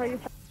 Now throw your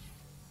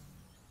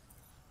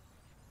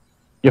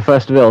Your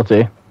first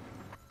ability.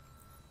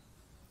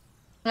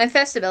 My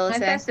first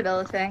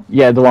ability.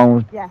 Yeah, the one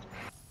with. Yeah.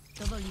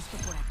 Todo listo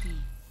por aquí.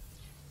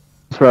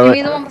 Throw You it.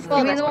 mean the one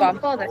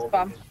before this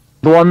one?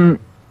 The one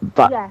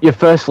that Yeah. your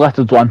first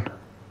lettered one.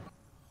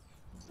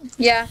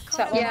 Yeah,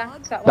 that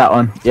one. That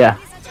one. Yeah.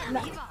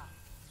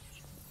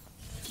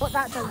 What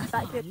that does is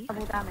that gives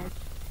double damage.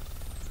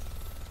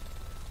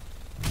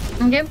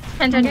 Okay.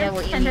 I don't know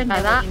what you mean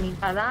by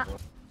that.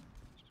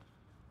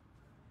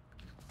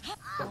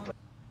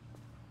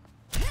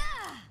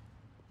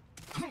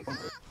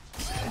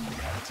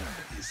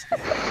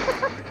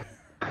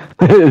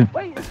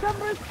 Wait,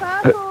 Summer's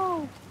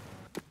purple!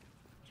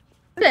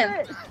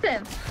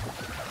 Sim.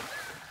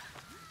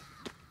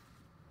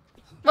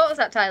 What was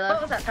that,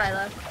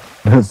 Tyler?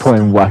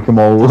 Playing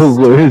whack-a-mole with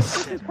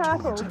Lewis. It's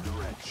purple.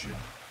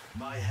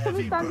 My How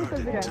many heavy standards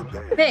burden does it to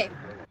go? bear.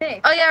 Me.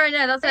 Oh yeah, I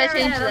know. That's why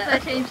I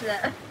changed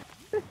it.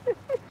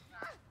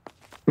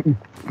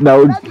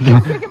 No.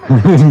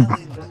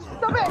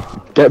 Stop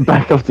it! Get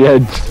back off the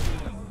edge.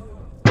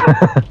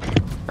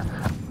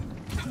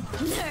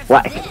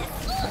 Whack.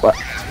 What?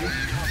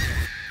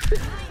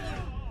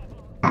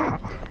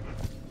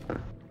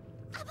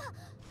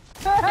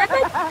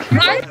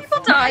 Why are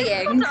people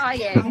dying?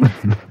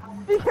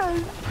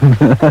 Because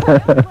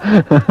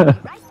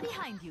Right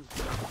behind you.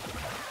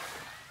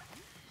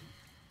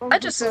 I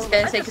just was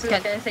gonna take his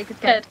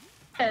kid.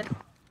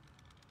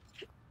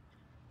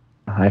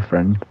 Hi,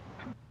 friend.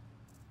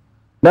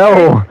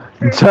 No!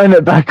 Turn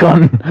it back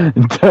on!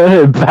 Turn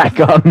it back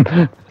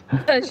on!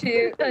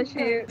 Shoot.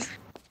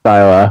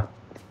 Tyler.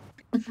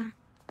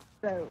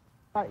 So,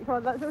 right, come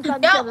on, let's all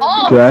stand Get together.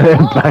 off! Turn it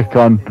back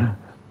on.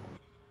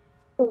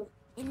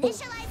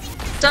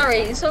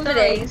 Sorry,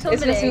 somebody is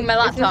listening to my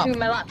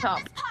laptop.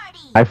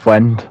 My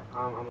friend.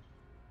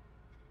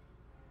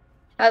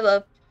 I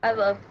love.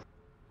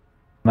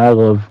 My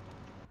love.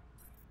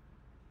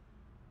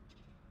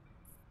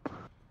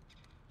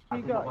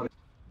 You got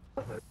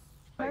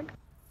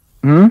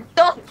Hmm?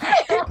 Stop!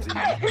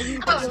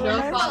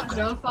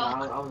 No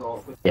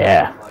fault.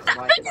 Yeah.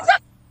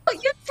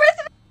 You're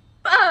pressing.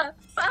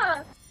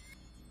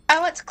 I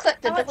want to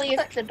click the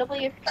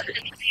W.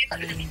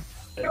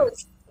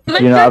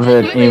 Do you not have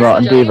an emote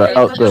on Diva?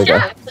 Oh, there we go.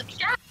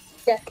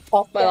 Yeah.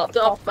 Off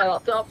my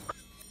laptop.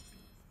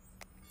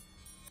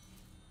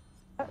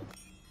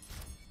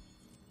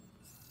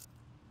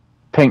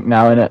 Pink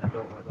now, innit?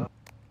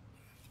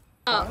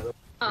 What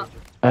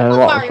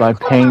was my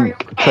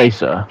pink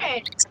tracer?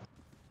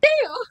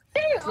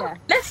 yeah.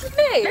 That's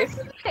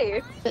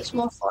me. It's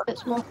more fun.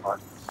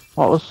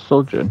 What was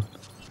Sojourn?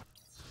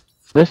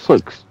 This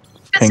looks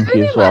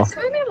pinky as well.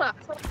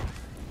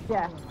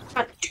 Yeah.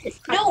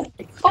 No.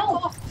 Fuck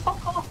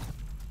off.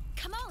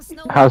 Come on,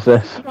 Snow. How's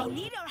this? We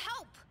need our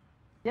help.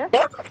 Yeah.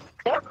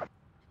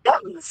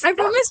 I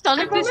promise none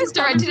of this is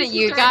directed at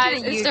you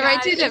guys. It's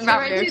directed at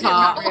Mario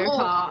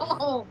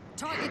Kart.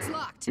 Target's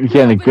locked. You're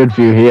getting a good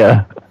view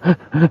here.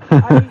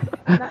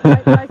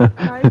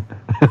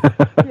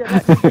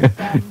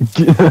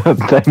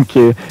 Thank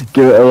you.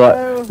 Give it a lot.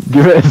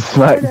 Give it a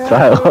smack,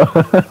 Tyler.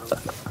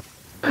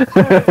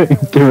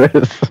 Give it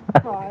a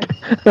smack.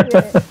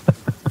 5,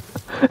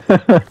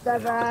 6,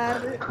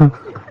 7.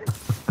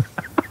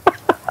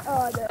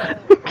 Oh no.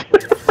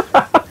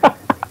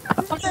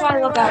 What do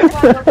I look at?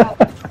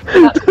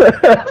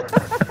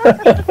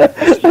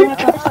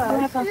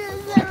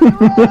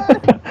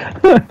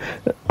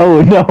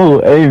 Oh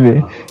no,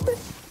 Amy.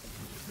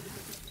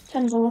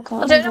 Depends on what I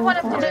don't know what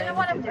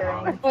I'm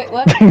doing. Wait,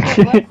 what?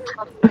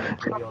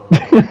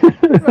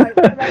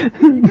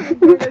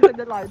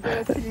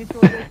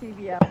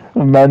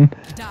 Man,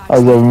 I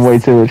was having way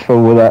too much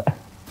fun with that.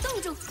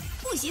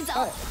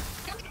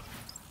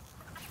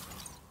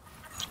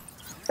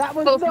 That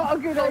was not a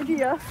good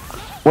idea.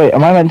 Wait,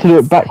 am I meant to do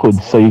it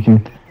backwards so you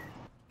can...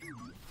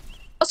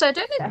 Also, I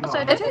don't think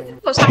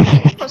what's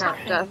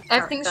happening.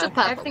 Everything's just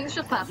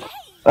perfect.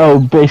 Oh,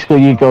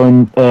 basically you go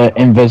in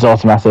invis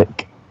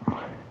automatic.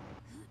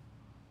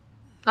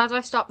 How do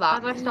I stop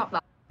that?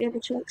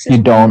 You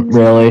don't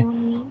really.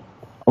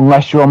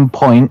 Unless you're on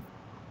point,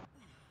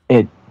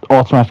 it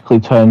automatically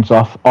turns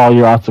off or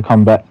you're out of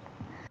combat.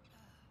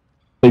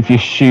 So if you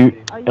shoot,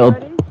 Are you it'll...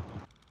 ready?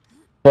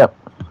 Yep.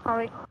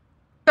 Alright.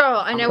 Sure,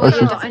 I know what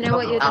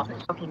you're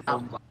talking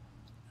about.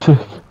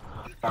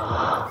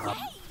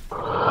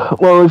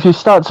 Well, if you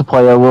start to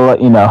play, I will let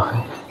you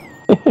know.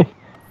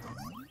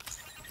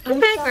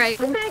 Great.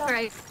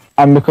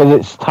 And because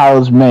it's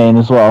Tyler's main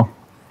as well.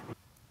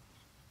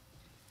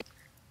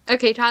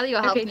 Okay, Tyler,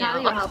 you're helping me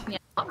out.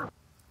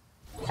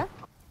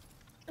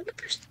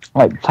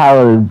 Like,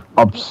 Tyler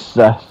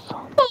obsessed.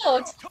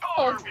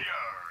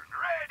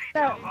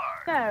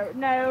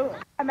 No.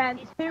 I meant,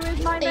 who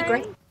is my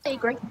name?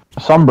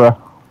 Sombra.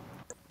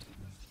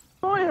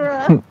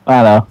 Moira.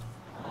 I know.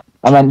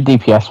 I meant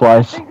DPS I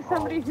wise. think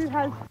somebody who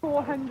has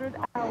 400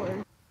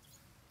 hours.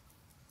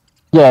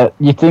 Yeah,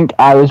 you think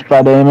I was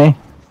bad, Amy?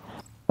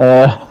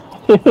 I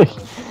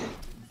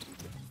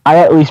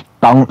at least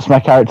balance my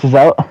characters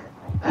out.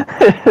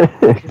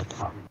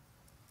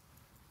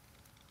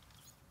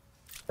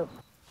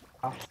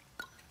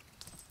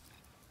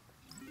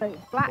 So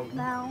it's black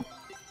now.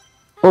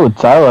 Oh,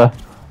 Tyler.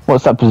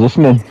 What's that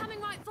positioning? Coming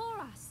right for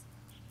us.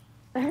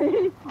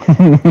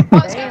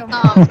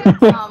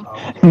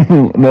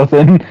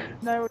 Nothing.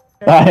 No.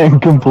 I am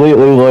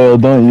completely loyal,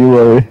 don't you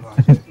worry.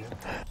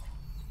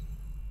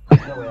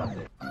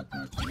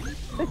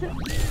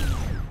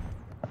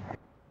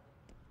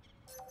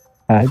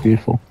 Hi,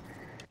 beautiful.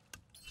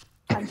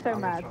 I'm so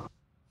mad.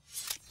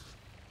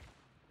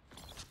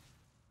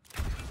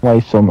 Why are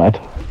you so mad?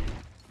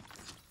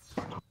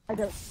 I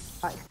don't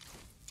like.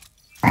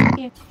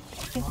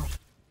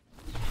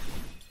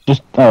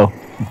 Just, oh,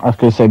 I was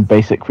gonna say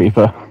basic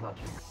creeper.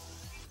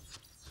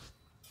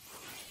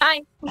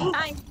 Hi.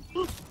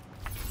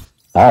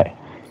 Hi.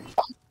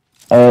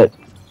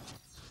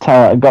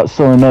 Tyler, I got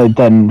so annoyed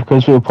then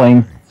because we were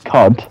playing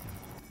COD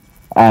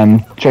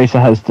and Tracer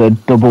has the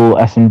double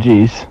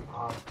SMGs.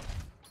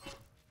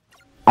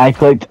 I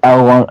clicked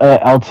L1,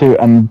 L2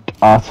 and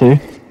R2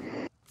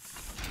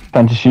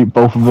 trying to shoot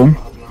both of them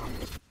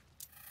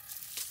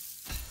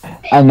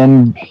and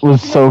then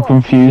was so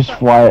confused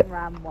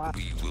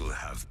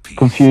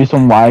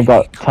on why I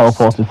got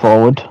teleported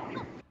forward.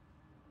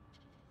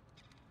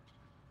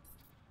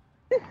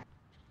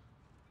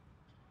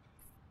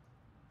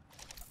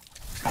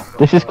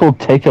 This is called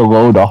take a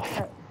load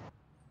off.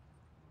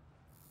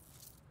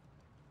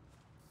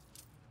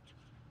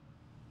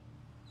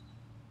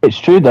 It's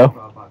true though.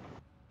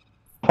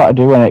 what I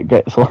do when it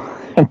gets low.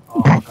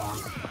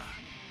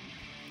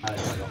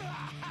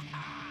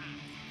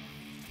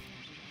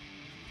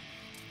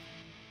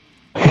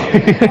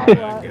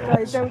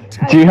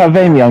 Do you have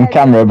Amy on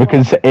camera?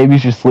 Because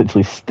Amy's just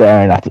literally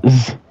staring at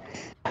us.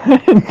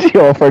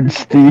 Your friend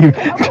Steve.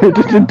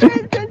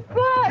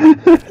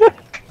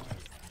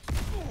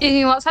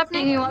 What's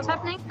happening? What's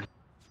happening?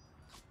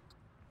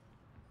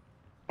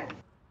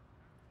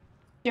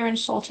 You're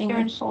insulting. You're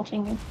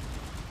insulting me.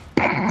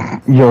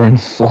 You're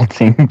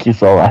insulting,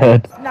 is all I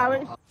heard. No,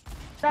 it's...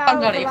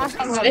 I'm not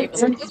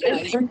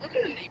even.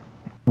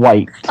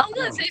 Wait. I'm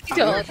not safety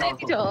dog.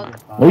 Safety dog.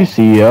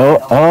 Lucio.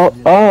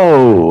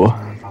 Oh.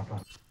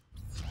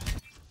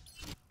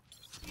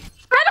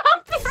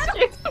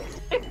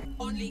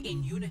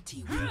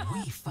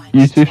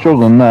 You two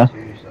struggling there?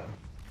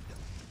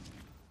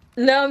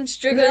 No, I'm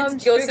struggling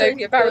to go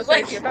Sophie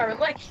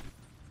apparently.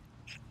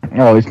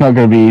 Oh, it's not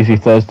going to be easy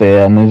Thursday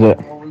then, is it?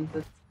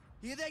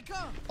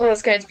 Oh,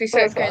 it's going to be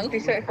so fun.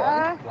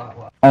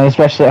 And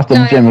especially after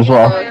the gym as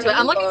well.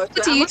 I'm looking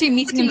forward to you two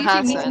meeting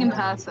in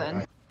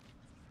person.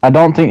 I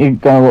don't think you're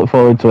going to look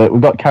forward to it.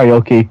 We've got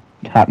karaoke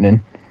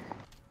happening.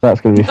 That's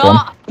going to be fun.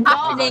 Not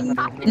happening.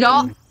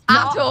 Not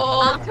at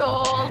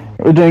all.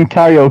 We're doing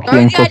karaoke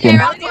and cooking.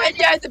 I'm going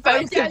to the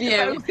both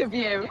of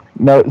you.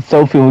 No,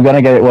 Sophie, we're going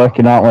to get it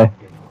working, aren't we?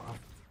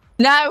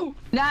 No.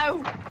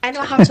 I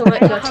know how to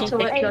work your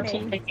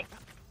team.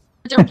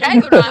 I don't care.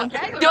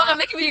 You're not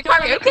making me do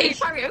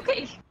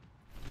karaoke.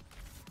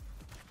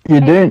 You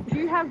do? Do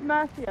you have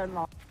Mercy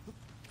unlocked?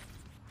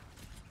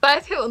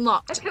 Both who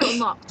unlocked.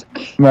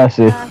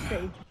 Mercy. Yeah,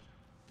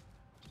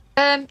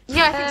 I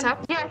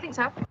think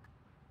so.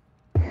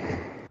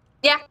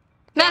 Yeah.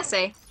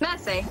 Mercy.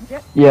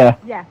 Yeah.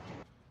 Yeah.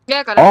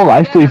 Yeah, got it. All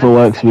Lifeweaver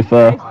works, to be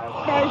fair.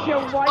 There's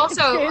your white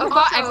Also, skin. I've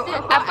got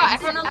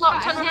everyone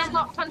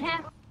unlocked on here.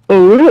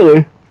 Oh,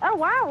 really? Oh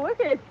wow,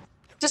 wicked.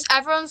 Just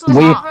everyone's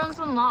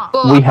unlocked.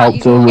 But We I can't helped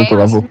use her all with the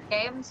level.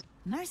 games.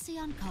 Mercy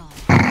on call.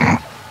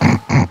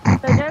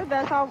 There you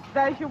go,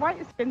 there's your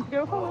white skin to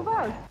go for with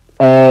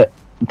us.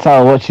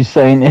 Tyler, what she's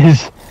saying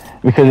is,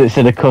 because it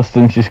said a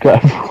custom, she's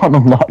got everyone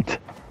unlocked.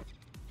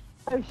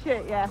 Oh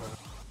shit, yeah.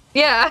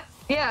 Yeah.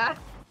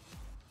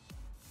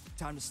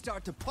 Time to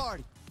start the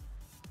party.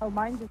 Oh,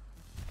 mine just...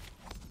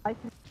 I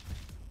can...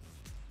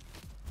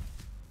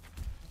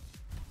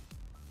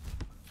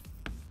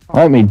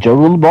 Let me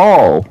juggle the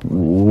ball.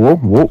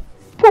 Whoop, whoop.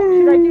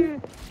 Should I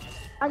do...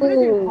 I'm gonna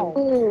do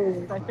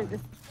hold. I think this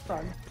is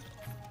fun.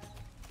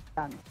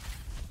 Done.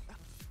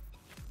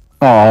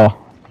 Aw.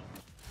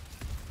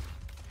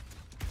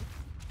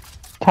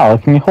 Tyler,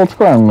 can you hold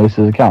square on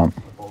Lucy's account?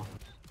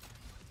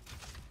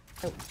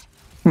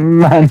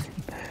 Man.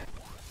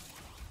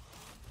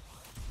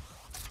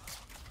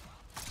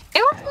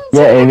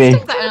 Yeah, Amy.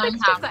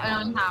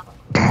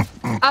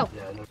 Oh.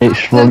 It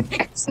shrunk.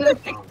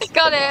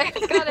 Got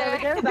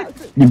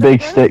it. Your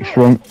big stick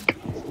shrunk.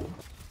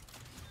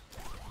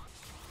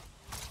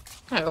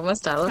 I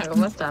almost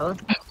Tyler.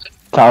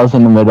 Tyler's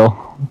in the middle.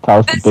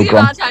 Tyler's the Let's big see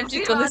one. how times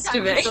you've done this to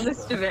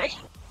me.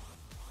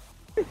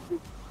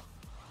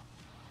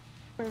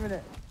 Wait a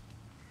minute.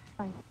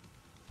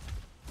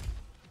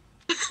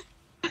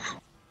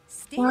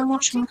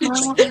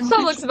 That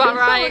looks about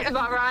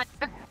right.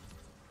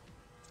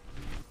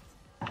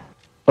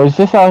 Oh, is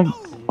this our...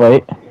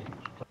 Wait.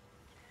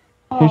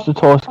 Who's the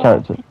tallest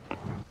character?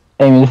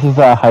 Amy, this is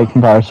our height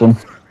comparison.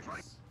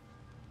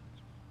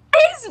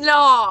 It's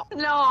not.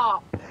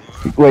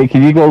 Wait,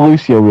 can you go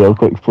Lucio real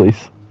quick,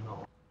 please?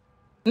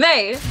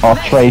 May? Or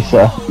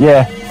Tracer.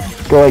 Yeah.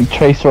 Go like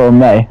Tracer or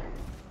May.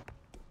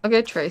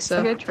 Okay,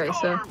 Tracer.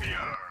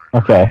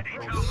 Okay.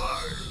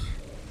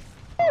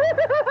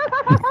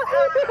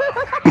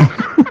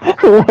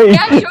 Wait,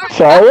 Yeah, sure.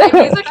 sorry?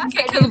 He's like a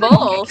kick to the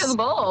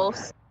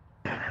balls.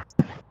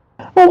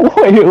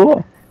 Wait,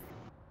 what?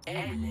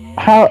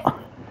 How?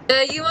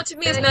 You wanted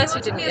me as Mercy,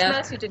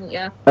 didn't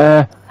you?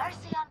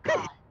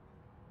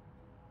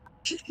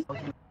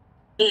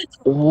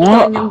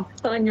 What?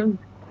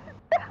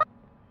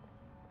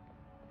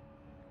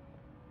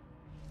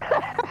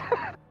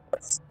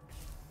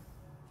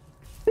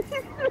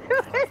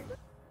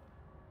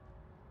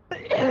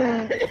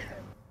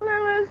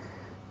 Lewis!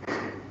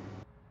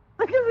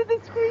 Look at the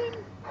screen!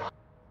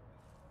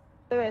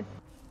 Lewis.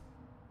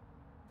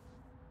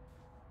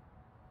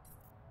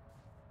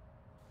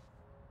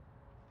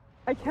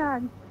 I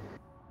can.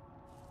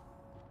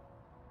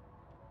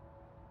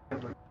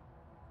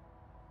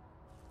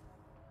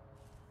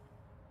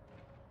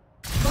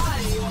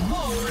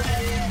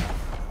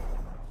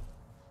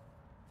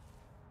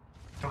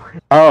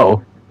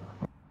 Oh.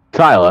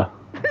 Tyler.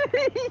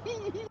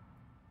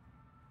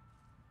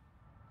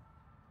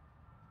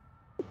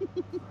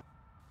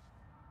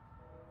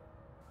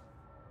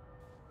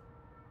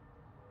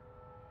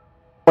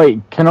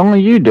 Wait, can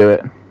only you do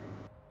it?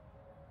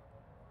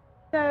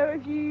 So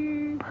if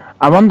you...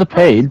 I'm on the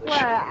page.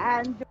 Square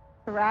and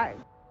interact,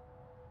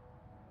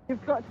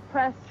 you've got to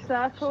press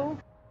circle,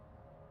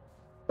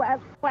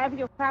 whatever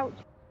your crouch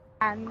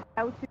and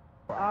L2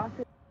 or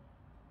R2.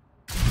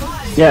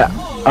 Yeah.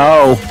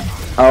 Oh,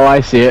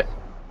 I see it.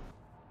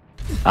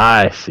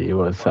 I see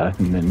what's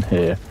happening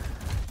here.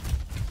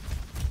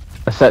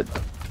 I said.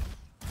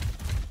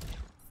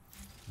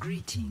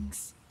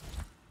 Greetings.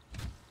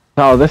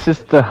 Oh, this is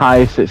the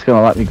highest it's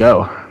gonna let me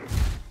go.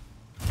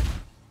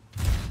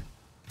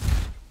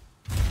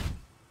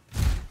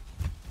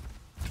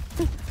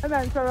 And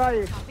then, where are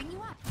you?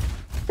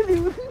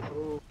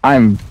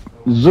 I'm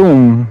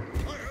zoom.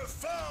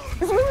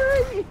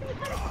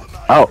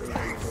 Oh.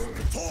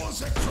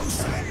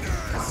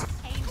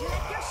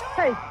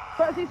 Hey,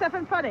 want to see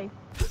something funny?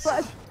 Do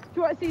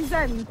you want to see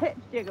Zen's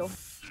hips jiggle?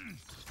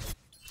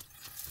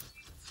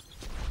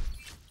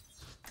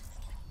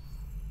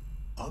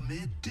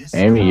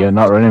 Amy, you're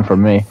not running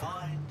from me.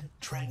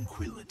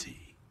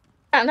 Tranquility.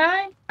 Can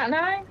I?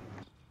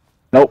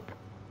 Nope.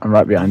 I'm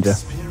right behind you.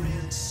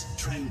 Experience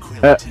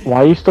tranquility.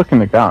 Why are you stuck in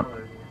the ground?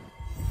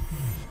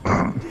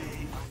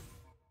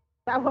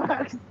 That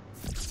works.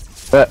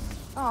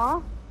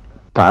 Aww.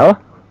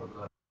 Tyler?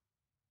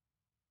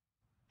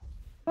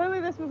 Clearly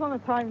this was on a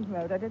timed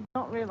mode. I did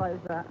not realise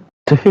that.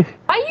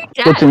 Are you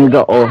dead? Good thing we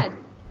got all.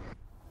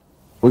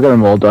 We got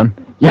them all done.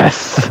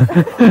 Yes!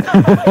 Let's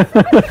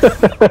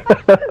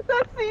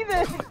see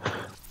this!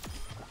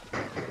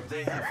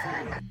 They have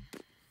fallen.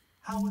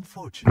 How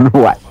unfortunate.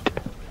 What?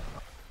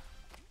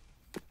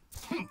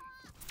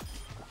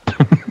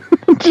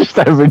 Just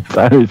every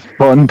time it's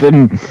spawned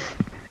in. Can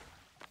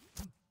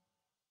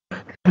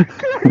I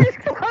just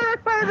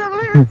clarify that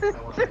Lewis is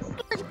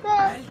just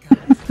like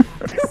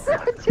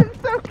that? Jim's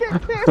so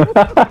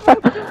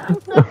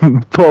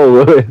good. Poor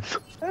Lewis.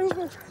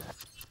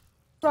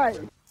 Right.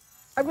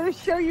 I'm gonna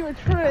show you a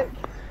trick.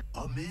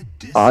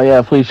 Oh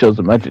yeah, please show us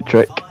a magic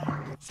trick.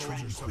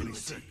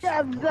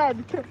 Yeah,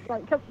 Zed.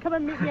 Right, come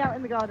and meet me out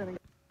in the garden again.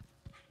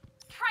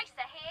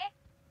 Tracer here.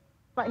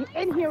 Right,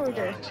 in here we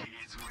go.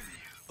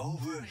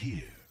 Over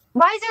here.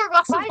 Why is there a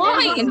glass of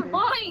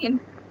wine?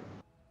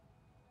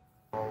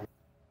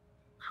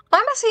 Why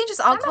am I seeing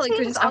just alcoholic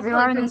drinks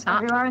everywhere in this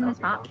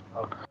map?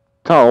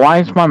 So why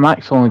is my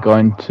max only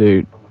going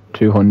to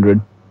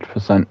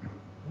 200%?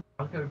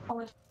 No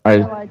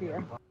Right,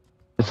 idea.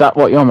 is that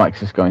what your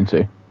max is going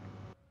to?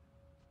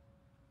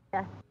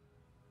 Yeah.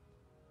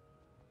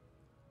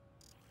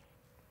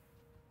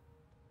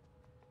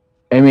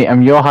 Amy,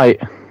 I'm your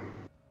height.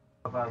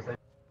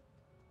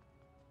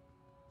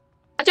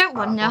 I don't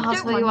want to know how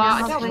tall you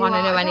are. I don't want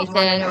to know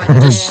anything.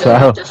 Just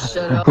shut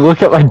up.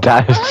 Look at my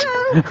dash.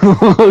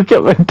 Look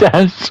at my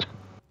dash.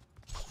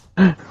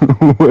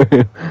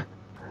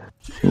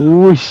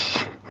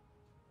 Whoosh.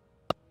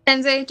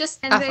 Kenzie, just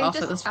F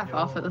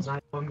off at this.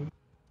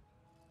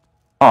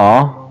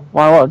 Aw,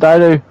 why? What did I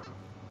do?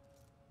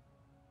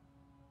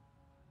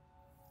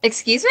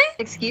 Excuse me?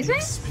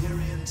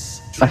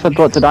 I said,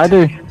 what did I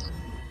do?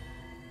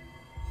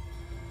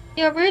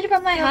 You're rude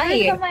about my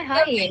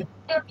height.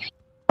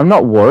 I'm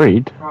not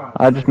worried.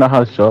 I just know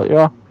how short you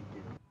are.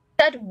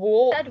 Said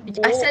what?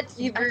 I said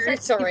you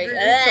rude. Sorry.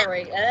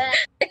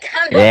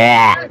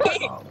 Yeah.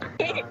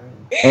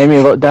 Amy,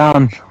 look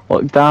down.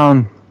 Look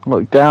down.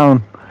 Look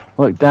down.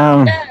 Look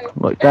down.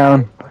 Look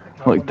down.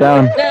 Look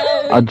down.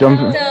 I'll jump.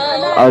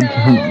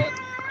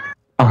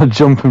 I'll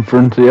jump in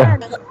front of you.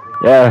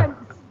 Yeah.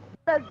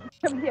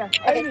 Come here.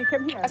 Amy,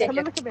 come here. Come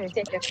and look at me.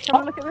 Come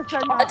and look at this.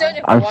 I don't know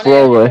if I'm I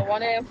slowly.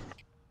 want to.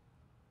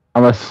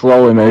 I'm gonna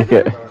slowly make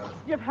it.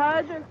 You've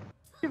heard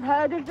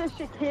of the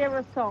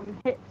Shakira song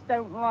 "Hips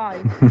Don't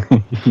Lie."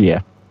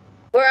 Yeah.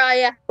 Where are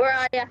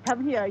you?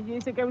 Come here.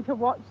 You're going to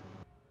watch.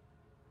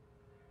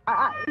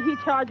 He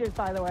charges,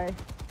 by the way.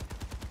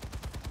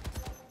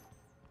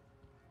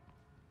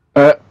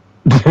 I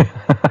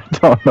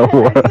don't know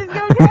what. He's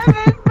going to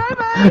heaven.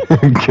 Bye-bye.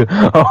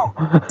 Oh,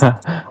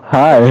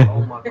 hi.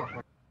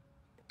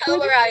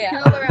 Where are you?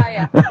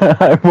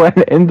 I went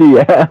in the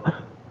air.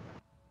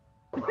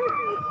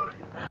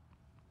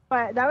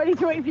 Right, now I need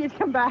to wait for you to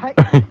come back.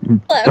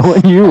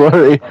 Don't you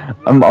worry.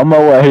 I'm on my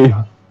way.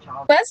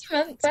 Where's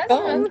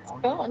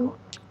gone?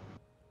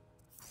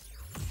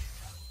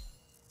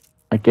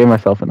 I gave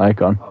myself an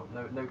icon.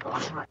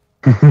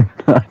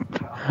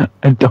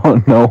 I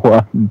don't know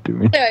what I'm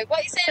doing. Anyway, what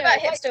are you saying about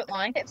hips don't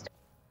lie?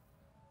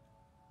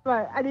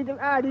 Right, I need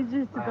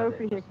you to both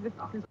be here because this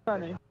is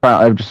funny.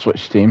 Right, I've just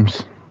switched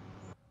teams.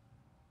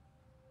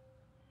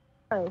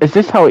 Oh. Is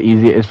this how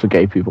easy it is for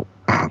gay people?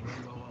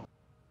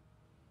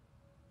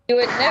 You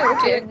wouldn't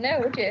know,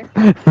 would you?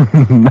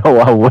 No,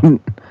 I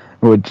wouldn't.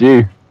 Would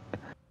you?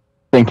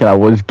 Thinking I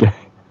was gay.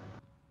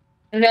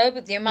 No,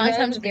 but the amount of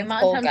times being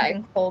cold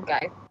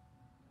guy.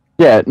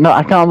 Yeah, no,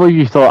 I can't believe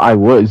you thought I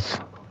was.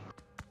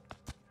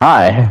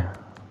 Hi.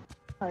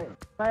 Right,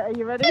 are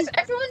you ready? Yes,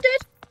 everyone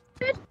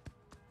did.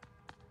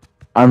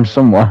 I'm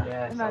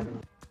somewhere.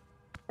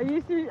 Are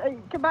you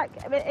come back,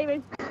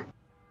 Amy.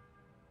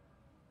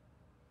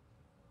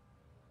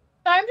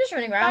 I'm just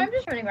running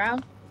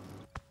around.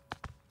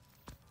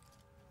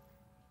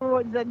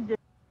 What Zen do?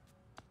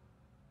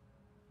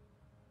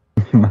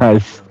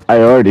 Nice. I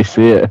already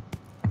see it.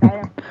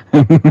 I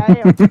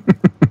am.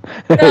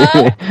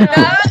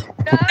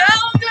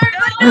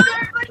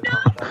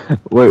 No.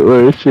 Wait,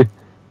 where is she?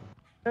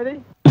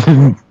 Ready?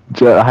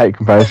 Height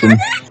comparison.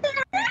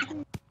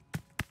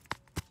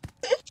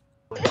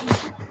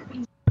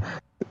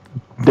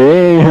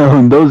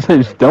 Damn, those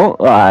hips don't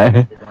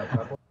lie.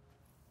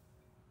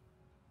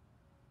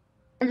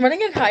 I'm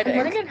running and hiding.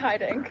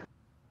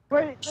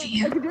 Wait,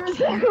 I can do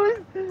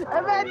it.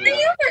 I'm at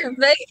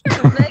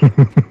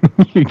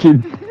You can.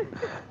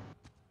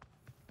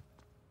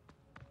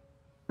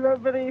 I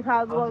don't believe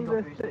how long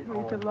this took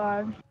me to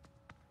learn.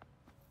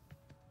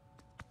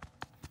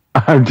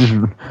 I'm just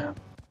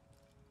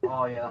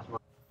Oh yeah, that's my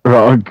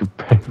wrong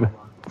paper.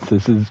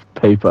 This is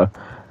paper.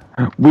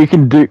 We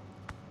can do.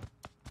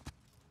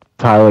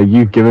 Tyler,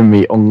 you've given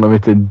me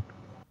unlimited.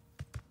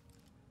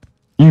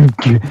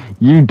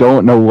 You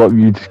don't know what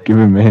you've just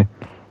given me.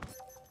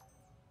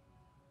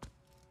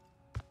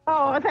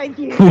 Oh, thank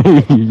you.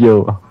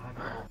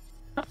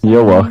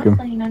 You're welcome.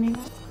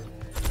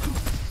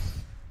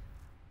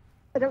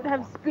 I don't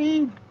have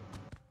speed.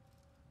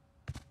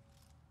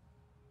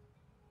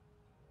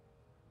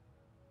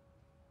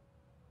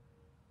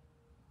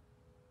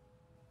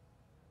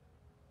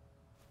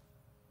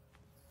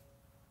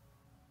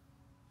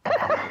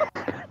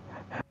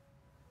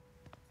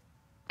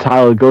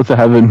 Tyler, go to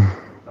heaven.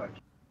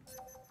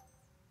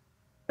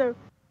 So.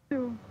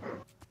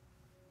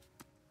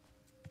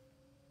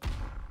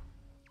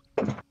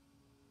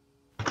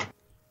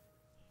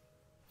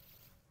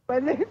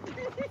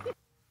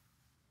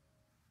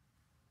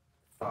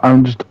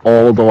 I'm just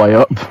all the way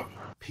up.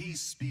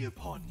 Peace be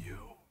upon you.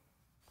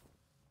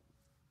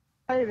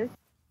 Hey,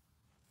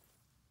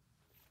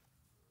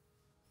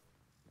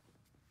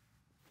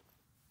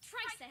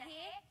 Tracer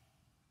here.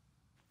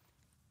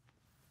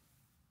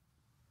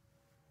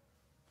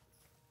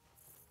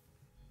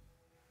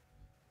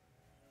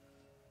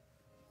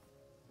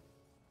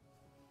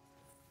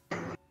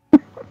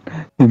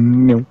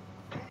 No.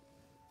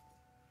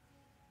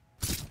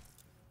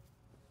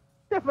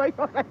 oh my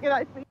god, I can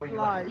actually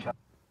fly.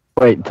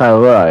 Wait,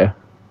 Tyler, where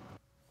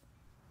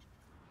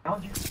are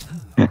you?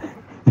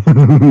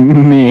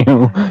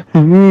 Neil.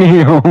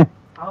 Neil.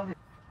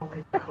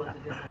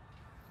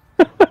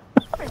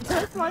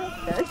 That's my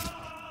okay.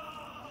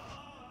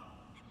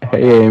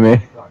 Hey,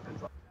 Amy.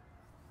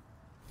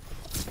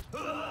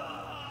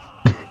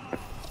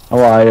 How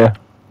are you?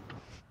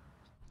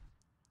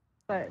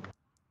 Wait.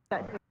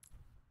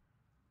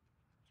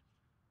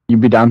 You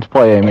be down to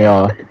play, Amy, or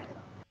are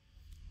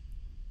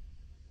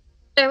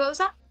What was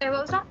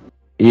that?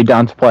 you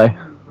down to play?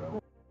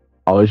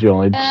 Or was you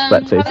only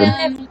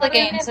spectating? The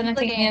games and I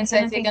think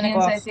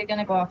if you're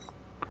gonna go off.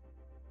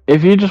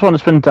 If you just want to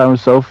spend time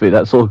with Sophie,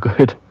 that's all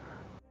good.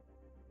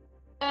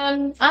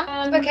 I'm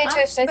okay,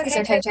 Joe. Sophie's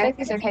okay, Joe.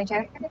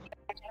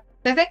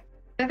 Perfect.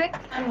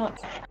 I'm not.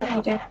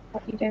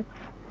 What you do?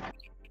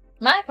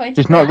 My point.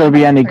 She's not going to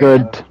be any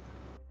good.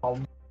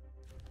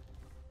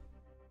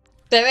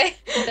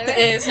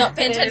 It's not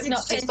paying attention.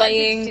 She's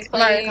playing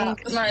Mario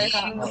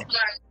Kart.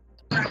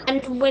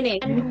 And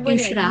winning. You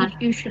should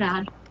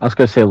add. I was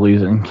going to say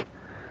losing.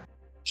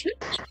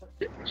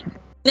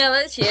 No,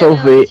 let's cheat.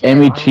 Sophie,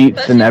 Amy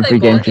cheats in every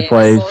game she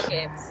plays.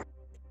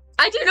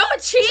 I do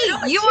not cheat.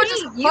 You are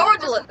just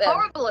horrible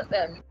at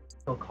them.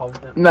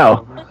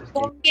 No.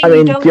 I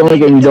mean, the only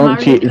game you don't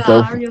cheat is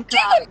Sophie. Mario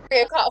Kart.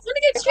 I want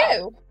to get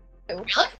you. Really?